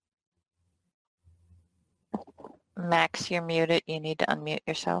 Max, you're muted. You need to unmute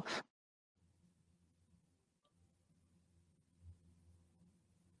yourself.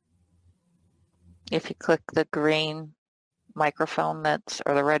 If you click the green microphone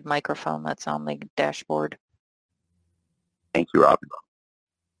or the red microphone that's on the dashboard. Thank you, Rob.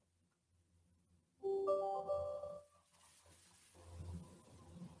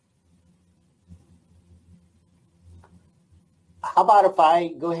 How about if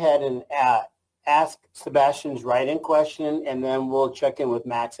I go ahead and ask Sebastian's write-in question, and then we'll check in with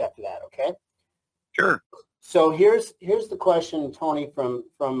Max after that, okay? Sure. So here's the question, Tony, from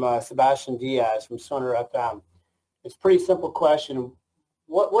Sebastian Diaz from Sonar FM. It's a pretty simple question.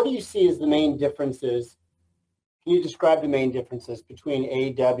 What do you see as the main differences? Can you describe the main differences between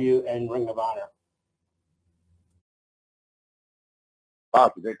AEW and Ring of Honor? Wow,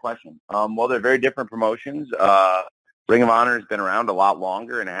 that's a great question. Well, they're very different promotions. Ring of Honor has been around a lot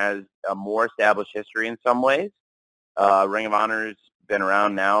longer and has a more established history in some ways. Ring of Honor has been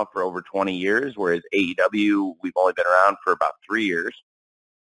around now for over 20 years, whereas AEW, we've only been around for about 3 years.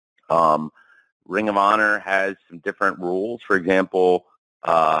 Ring of Honor has some different rules. For example,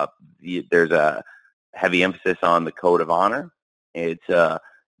 there's a heavy emphasis on the Code of Honor. It's a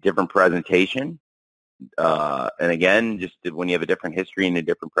different presentation. And again, just when you have a different history and a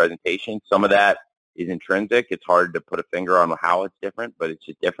different presentation, some of that is intrinsic. It's hard to put a finger on how it's different, but it's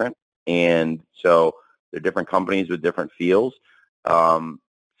just different. And so they're different companies with different feels. Some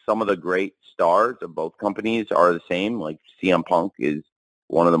of the great stars of both companies are the same. Like CM Punk is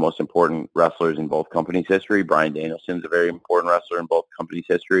one of the most important wrestlers in both companies' history. Bryan Danielson's a very important wrestler in both companies'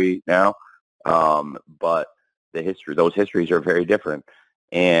 history now. But those histories are very different.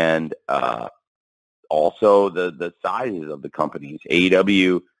 And also the sizes of the companies.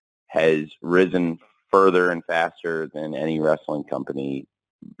 AEW has risen further and faster than any wrestling company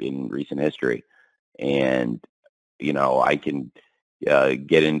in recent history. And, I can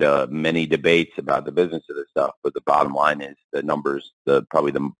get into many debates about the business of this stuff, but the bottom line is the numbers,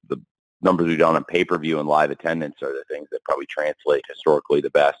 probably the numbers we've done on pay-per-view and live attendance are the things that probably translate historically the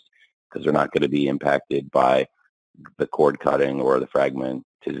best, because they're not going to be impacted by the cord cutting or the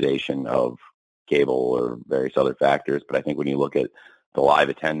fragmentization of cable or various other factors. But I think when you look at the live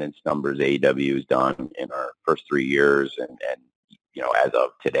attendance numbers AEW has done in our first 3 years and as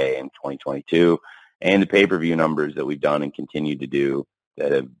of today in 2022, and the pay-per-view numbers that we've done and continue to do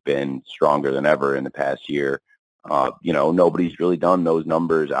that have been stronger than ever in the past year, nobody's really done those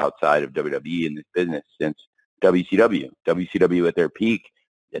numbers outside of WWE in this business since WCW. WCW at the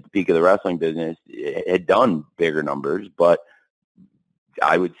peak of the wrestling business, had done bigger numbers, but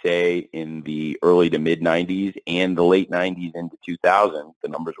I would say in the early to mid 90s and the late 90s into 2000, the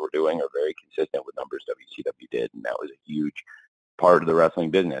numbers we're doing are very consistent with numbers WCW did, and that was a huge part of the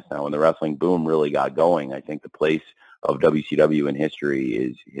wrestling business. Now, when the wrestling boom really got going, I think the place of WCW in history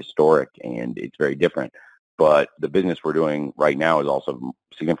is historic, and it's very different. But the business we're doing right now is also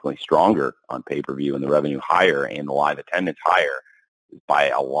significantly stronger on pay-per-view, and the revenue higher and the live attendance higher by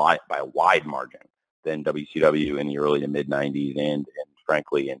a wide margin than WCW in the early to mid 90s and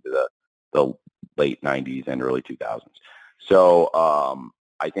frankly into the late 90s and early 2000s. So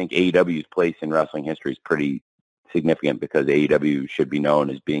I think AEW's place in wrestling history is pretty significant, because AEW should be known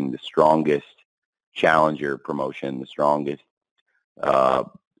as being the strongest challenger promotion, the strongest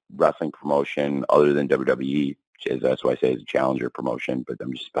wrestling promotion other than WWE. That's why I say it's a challenger promotion, but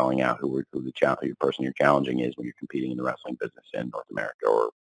I'm just spelling out who the person you're challenging is when you're competing in the wrestling business in North America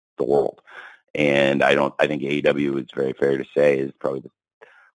or the world. And I think AEW, it's very fair to say, is probably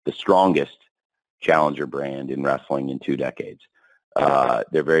the strongest challenger brand in wrestling in 2 decades.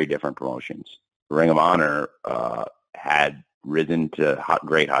 They're very different promotions. Ring of Honor had risen to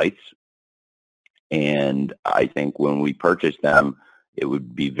great heights, and I think when we purchased them, it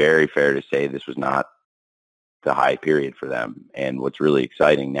would be very fair to say this was not the high period for them. And what's really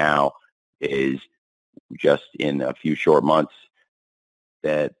exciting now is just in a few short months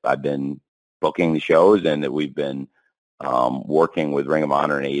that I've been booking the shows and that we've been working with Ring of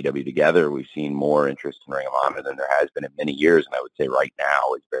Honor and AEW together, we've seen more interest in Ring of Honor than there has been in many years. And I would say right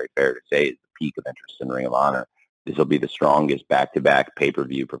now, it's very fair to say, is the peak of interest in Ring of Honor. This will be the strongest back-to-back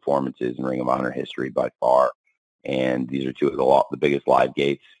pay-per-view performances in Ring of Honor history by far. And these are two of the biggest live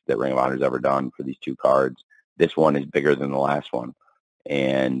gates that Ring of Honor has ever done for these 2 cards. This one is bigger than the last one.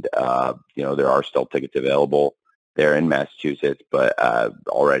 And, there are still tickets available there in Massachusetts, but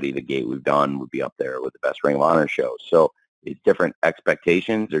already the gate we've done would be up there with the best Ring of Honor shows. So it's different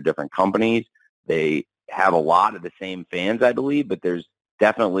expectations. They're different companies. They have a lot of the same fans, I believe, but they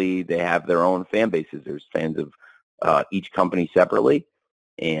have their own fan bases. There's fans of each company separately,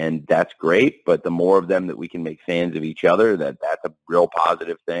 and that's great. But the more of them that we can make fans of each other, that's a real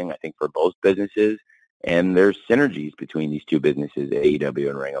positive thing, I think, for both businesses. And there's synergies between these 2 businesses, AEW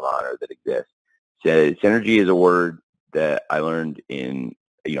and Ring of Honor, that exist. So synergy is a word that I learned in,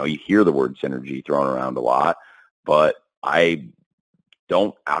 you hear the word synergy thrown around a lot, but I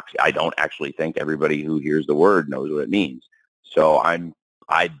don't actually think everybody who hears the word knows what it means. So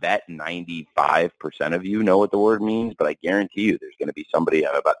I bet 95% of you know what the word means, but I guarantee you there's going to be somebody,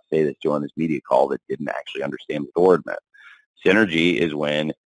 I'm about to say this to on this media call, that didn't actually understand what the word meant. Synergy is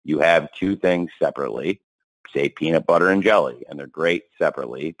when you have 2 things separately, say peanut butter and jelly, and they're great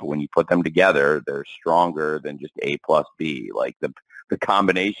separately, but when you put them together, they're stronger than just A plus B. Like the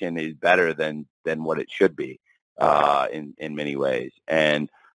combination is better than what it should be in many ways. And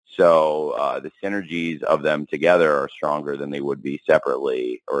so the synergies of them together are stronger than they would be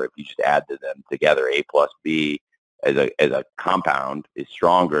separately, or if you just add to them together. A plus B as a compound is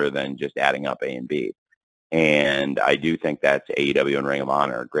stronger than just adding up A and B. And I do think that's AEW and Ring of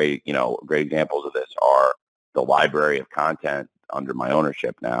Honor. Great examples of this are the library of content under my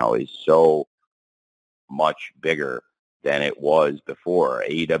ownership now is so much bigger than it was before.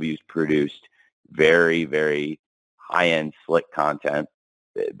 AEW's produced very, very high-end slick content,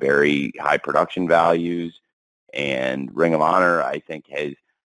 very high production values, and Ring of Honor, I think, has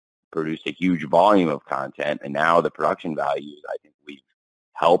produced a huge volume of content, and now the production values, I think we've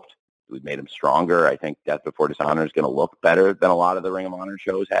helped. We've made them stronger. I think Death Before Dishonor is going to look better than a lot of the Ring of Honor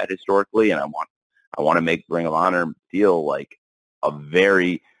shows had historically, and I want to make Ring of Honor feel like a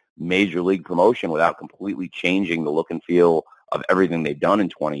very major league promotion without completely changing the look and feel of everything they've done in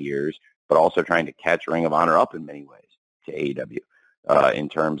 20 years, but also trying to catch Ring of Honor up in many ways to AEW in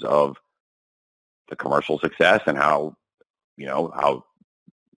terms of the commercial success and how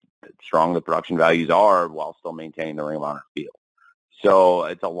strong the production values are while still maintaining the Ring of Honor feel. So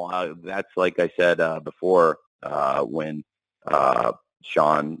it's a lot. That's like I said before when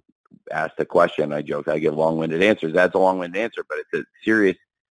Sean asked the question, I joked I give long-winded answers. That's a long-winded answer, but it's a serious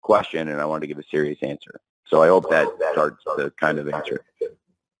question, and I wanted to give a serious answer. So I hope that starts the kind of answer.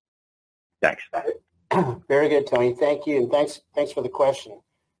 Thanks. Very good, Tony. Thank you, and thanks for the question,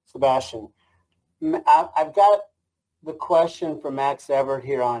 Sebastian. I've got the question from Max Everett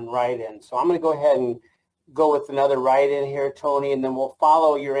here on write-in. So I'm going to go ahead and go with another write-in here, Tony, and then we'll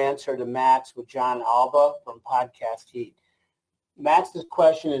follow your answer to Max with John Alba from Podcast Heat. Max's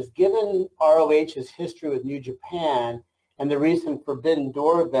question is, given ROH's history with New Japan and the recent Forbidden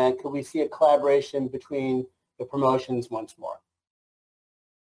Door event, could we see a collaboration between the promotions once more?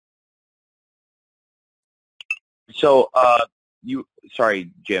 So,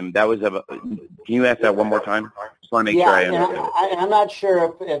 sorry, Jim, that was can you ask that one more time? Just want to make sure I understand. I'm not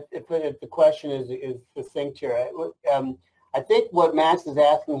sure if the question is succinct here. I think what Max is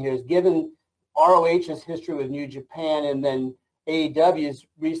asking here is, given ROH's history with New Japan and then AEW's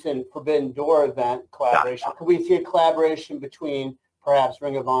recent Forbidden Door event collaboration, could we see a collaboration between perhaps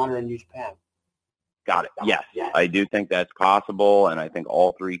Ring of Honor and New Japan? Got it. Yes, I do think that's possible, and I think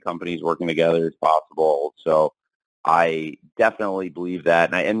all three companies working together is possible. So I definitely believe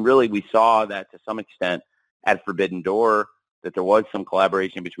that. And really, we saw that to some extent at Forbidden Door, that there was some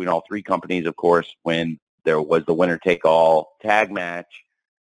collaboration between all three companies, of course, when there was the winner-take-all tag match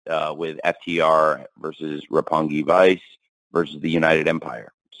with FTR versus Roppongi Vice versus the United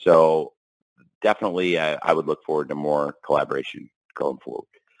Empire. So definitely I would look forward to more collaboration going forward.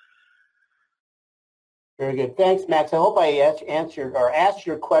 Very good. Thanks, Max. I hope I answered or asked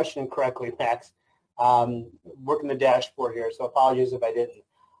your question correctly, Max. Working the dashboard here, so apologies if I didn't.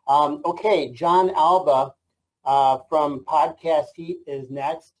 Okay, John Alba from Podcast Heat is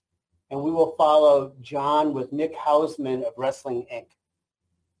next, and we will follow John with Nick Hausman of Wrestling Inc.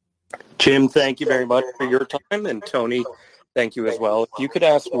 Jim, thank you very much for your time, and Tony, thank you as well. If you could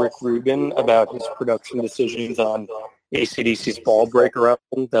ask Rick Rubin about his production decisions on AC/DC's Ball Breaker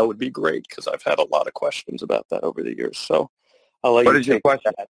album, that would be great, because I've had a lot of questions about that over the years. So I'll let you take that. What is your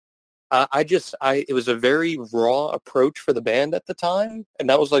question? It was a very raw approach for the band at the time, and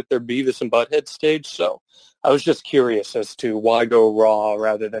that was like their Beavis and Butthead stage. So I was just curious as to why go raw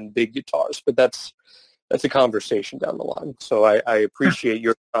rather than big guitars, but that's a conversation down the line. So I appreciate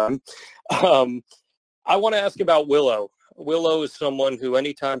your time. I want to ask about Willow. Willow is someone who,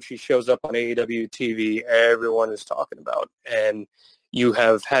 anytime she shows up on AEW TV, everyone is talking about, and you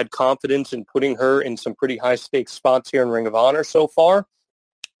have had confidence in putting her in some pretty high-stakes spots here in Ring of Honor so far.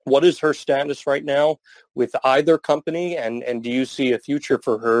 What is her status right now with either company, and do you see a future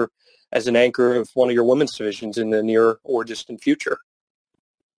for her as an anchor of one of your women's divisions in the near or distant future?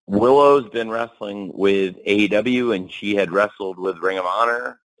 Willow's been wrestling with AEW, and she had wrestled with Ring of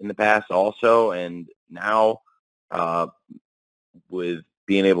Honor in the past also, and now with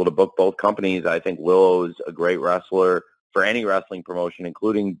being able to book both companies, I think Willow's a great wrestler for any wrestling promotion,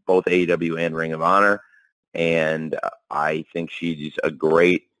 including both AEW and Ring of Honor, and I think she's a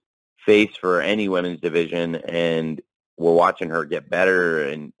great face for any women's division, and we're watching her get better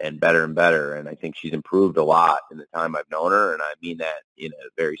and better and better, and I think she's improved a lot in the time I've known her, and I mean that in a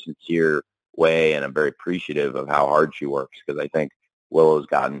very sincere way, and I'm very appreciative of how hard she works, because I think Willow's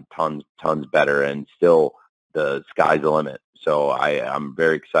gotten tons better, and still the sky's the limit. So I'm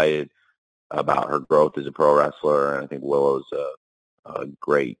very excited about her growth as a pro wrestler, and I think Willow's a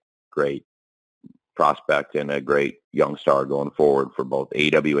great prospect and a great young star going forward for both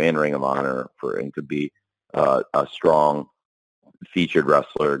AEW and Ring of Honor, and could be a strong featured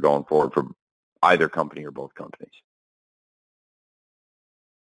wrestler going forward for either company or both companies.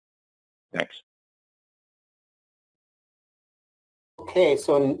 Thanks. Okay,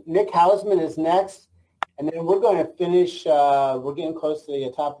 so Nick Hausman is next, and then we're going to finish, we're getting close to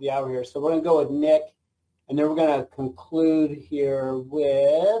the top of the hour here, so we're going to go with Nick, and then we're going to conclude here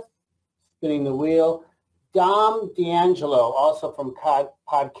with, spinning the wheel, Dom D'Angelo, also from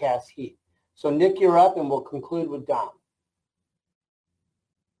Podcast Heat. So Nick, you're up, and we'll conclude with Dom.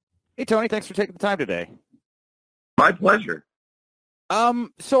 Hey, Tony, thanks for taking the time today. My pleasure.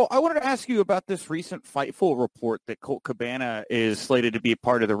 So I wanted to ask you about this recent Fightful report that Colt Cabana is slated to be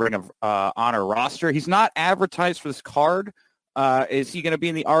part of the Ring of Honor roster. He's not advertised for this card. Is he going to be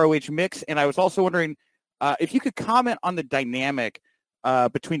in the ROH mix? And I was also wondering if you could comment on the dynamic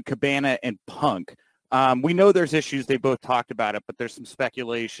between Cabana and Punk. We know there's issues. They both talked about it, but there's some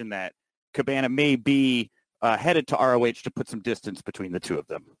speculation that Cabana may be headed to ROH to put some distance between the two of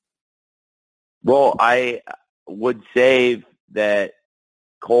them. Well, I would say that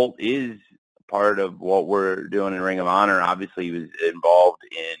Colt is part of what we're doing in Ring of Honor. Obviously, he was involved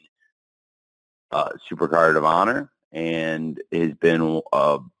in Supercard of Honor and has been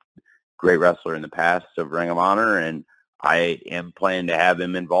a great wrestler in the past of Ring of Honor. And I am planning to have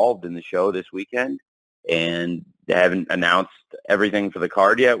him involved in the show this weekend, and they haven't announced everything for the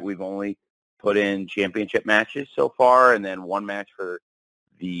card yet. We've only put in championship matches so far, and then one match for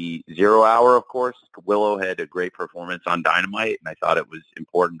the 0 Hour, of course. Willow had a great performance on Dynamite, and I thought it was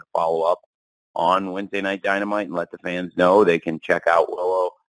important to follow up on Wednesday Night Dynamite and let the fans know they can check out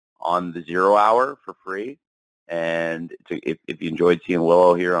Willow on the 0 Hour for free. And if you enjoyed seeing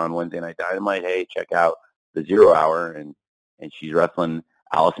Willow here on Wednesday Night Dynamite, hey, check out the 0 Hour. And she's wrestling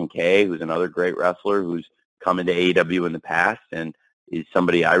Allison Kay, who's another great wrestler who's come into AEW in the past and is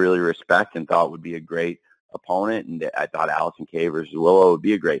somebody I really respect and thought would be a great opponent. And I thought Allison Kay versus Willow would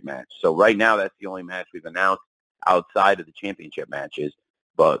be a great match. So right now, that's the only match we've announced outside of the championship matches.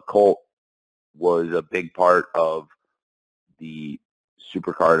 But Colt was a big part of the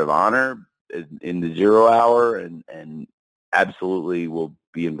Supercard of Honor in the 0 Hour, and absolutely will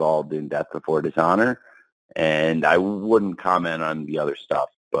be involved in Death Before Dishonor. And I wouldn't comment on the other stuff,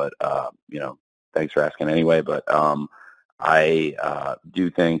 but thanks for asking anyway. But I do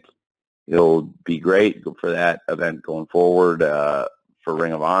think it'll be great for that event going forward for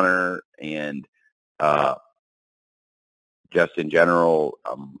Ring of Honor, and just in general,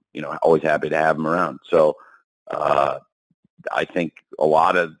 always happy to have him around. So I think a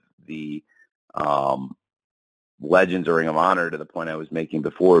lot of the legends of Ring of Honor, to the point I was making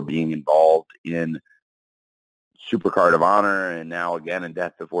before, being involved in Supercard of Honor and now again in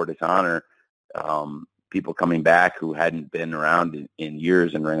Death Before Dishonor, people coming back who hadn't been around in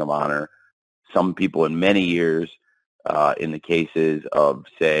years in Ring of Honor, some people in many years, in the cases of,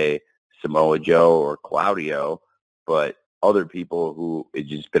 say, Samoa Joe or Claudio, but other people who it's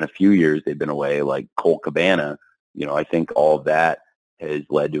just been a few years they've been away, like Colt Cabana. I think all of that has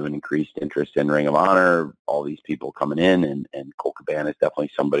led to an increased interest in Ring of Honor, all these people coming in, and Colt Cabana is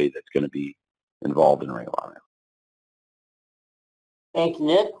definitely somebody that's going to be involved in Ring of Honor. Thank you,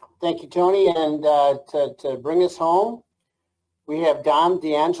 Nick. Thank you, Tony. And to bring us home, we have Dom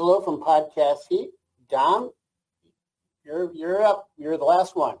D'Angelo from Podcast Heat. Dom, you're up. You're the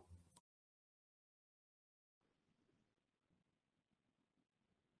last one.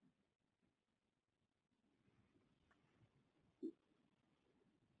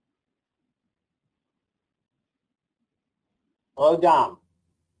 Hello, Dom.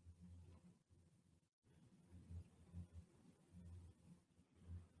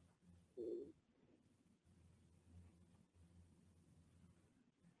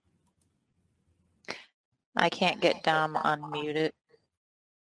 I can't get Dom unmuted.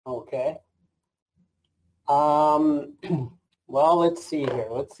 Okay. Well, let's see here.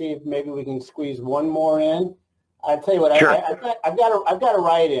 Let's see if maybe we can squeeze one more in. I tell you what, sure. I've got a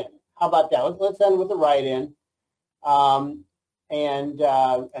write-in. How about that? Let's end with a write-in, and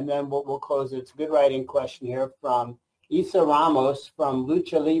then we'll close it. It's a good write-in question here from Isa Ramos from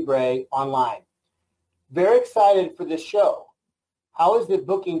Lucha Libre Online. Very excited for this show. How is it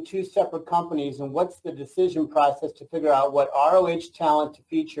booking two separate companies, and what's the decision process to figure out what ROH talent to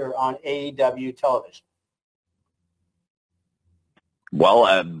feature on AEW television? Well,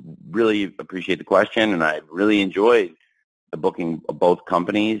 I really appreciate the question, and I really enjoyed the booking of both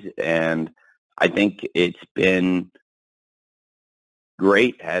companies, and I think it's been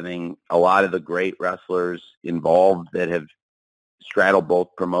great having a lot of the great wrestlers involved that have straddled both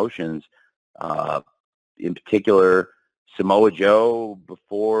promotions. In particular, Samoa Joe,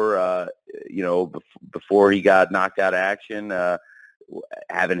 before he got knocked out of action,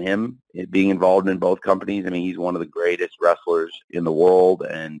 having him being involved in both companies. I mean, he's one of the greatest wrestlers in the world,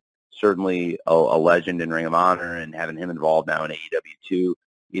 and certainly a legend in Ring of Honor, and having him involved now in AEW too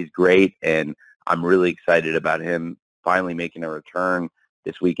is great. And I'm really excited about him finally making a return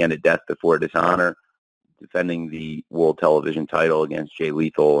this weekend at Death Before Dishonor, defending the World Television title against Jay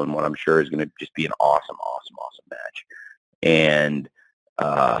Lethal in what I'm sure is going to just be an awesome match. And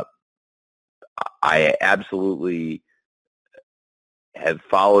I absolutely have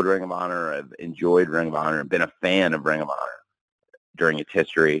followed Ring of Honor. I've enjoyed Ring of Honor and been a fan of Ring of Honor during its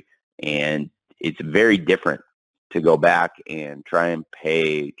history. And it's very different to go back and try and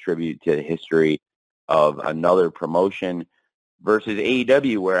pay tribute to the history of another promotion versus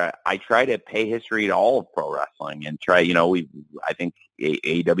AEW, where I try to pay history to all of pro wrestling and try, I think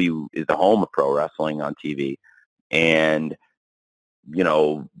AEW is the home of pro wrestling on TV. And,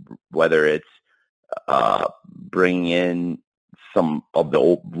 whether it's bringing in some of the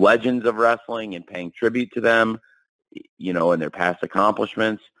old legends of wrestling and paying tribute to them, and their past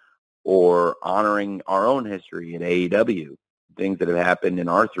accomplishments, or honoring our own history at AEW, things that have happened in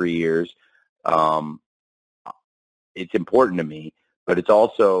our 3 years. It's important to me, but it's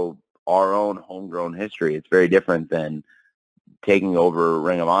also our own homegrown history. It's very different than taking over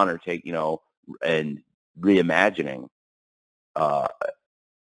Ring of Honor, and reimagining a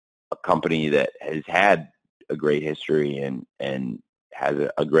company that has had a great history and has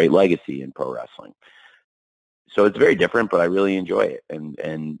a great legacy in pro wrestling. So it's very different, but I really enjoy it,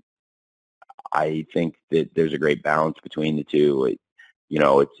 and I think that there's a great balance between the two.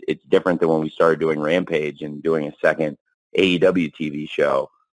 It's different than when we started doing Rampage and doing a second AEW TV show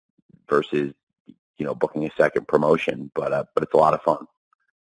versus booking a second promotion, but it's a lot of fun.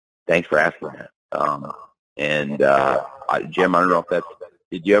 Thanks for asking that. Jim, I don't know if that's.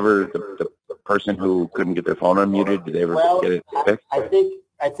 Did you ever the person who couldn't get their phone unmuted? Did they ever get it fixed?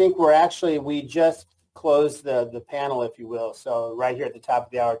 I think we just closed the panel, if you will. So right here at the top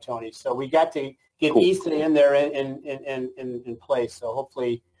of the hour, Tony. So we got to get Easton in there in place. So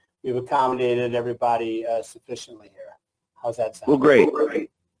hopefully we've accommodated everybody sufficiently here. How's that sound? Well, great.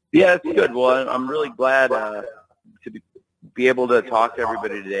 Yeah, it's good. Well, I'm really glad to be able to talk to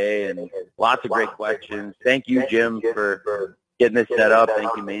everybody today, and lots of great questions. Thank you, Jim, for getting this set up. Thank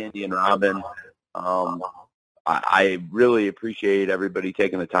you, Mandy and Robin. I really appreciate everybody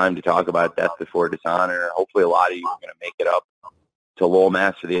taking the time to talk about Death Before Dishonor. Hopefully a lot of you are going to make it up to Lowell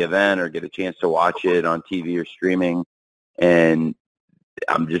Mass for the event or get a chance to watch it on TV or streaming. And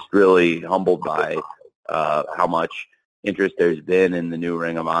I'm just really humbled by how much interest there's been in the new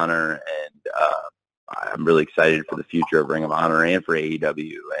Ring of Honor, and I'm really excited for the future of Ring of Honor and for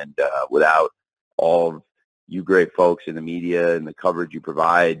AEW. And without all of you great folks in the media and the coverage you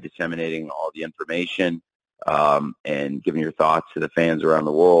provide, disseminating all the information, and giving your thoughts to the fans around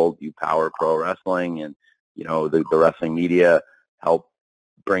the world, you power pro wrestling, and the wrestling media helped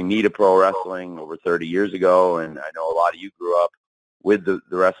bring me to pro wrestling over 30 years ago. And I know a lot of you grew up with the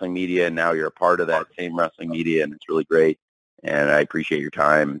wrestling media, and now you're a part of that same wrestling media, and it's really great. And I appreciate your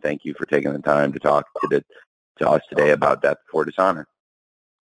time, and thank you for taking the time to talk to us today about Death Before Dishonor.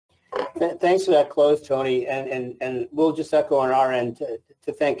 Thanks for that close, Tony, and we'll just echo on our end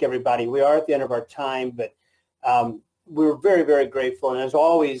to thank everybody. We are at the end of our time, but we're very, very grateful. And as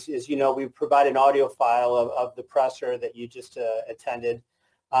always, as you know, we provide an audio file of the presser that you just attended.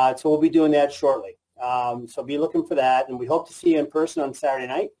 So we'll be doing that shortly. So be looking for that, and we hope to see you in person on Saturday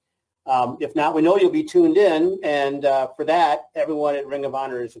night. If not, we know you'll be tuned in, and for that, everyone at Ring of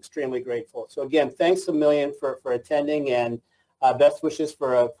Honor is extremely grateful. So again, thanks a million for attending, and best wishes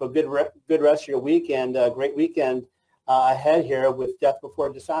for a good rest of your week and a great weekend ahead here with Death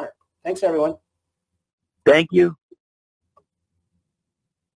Before Dishonor. Thanks, everyone. Thank you.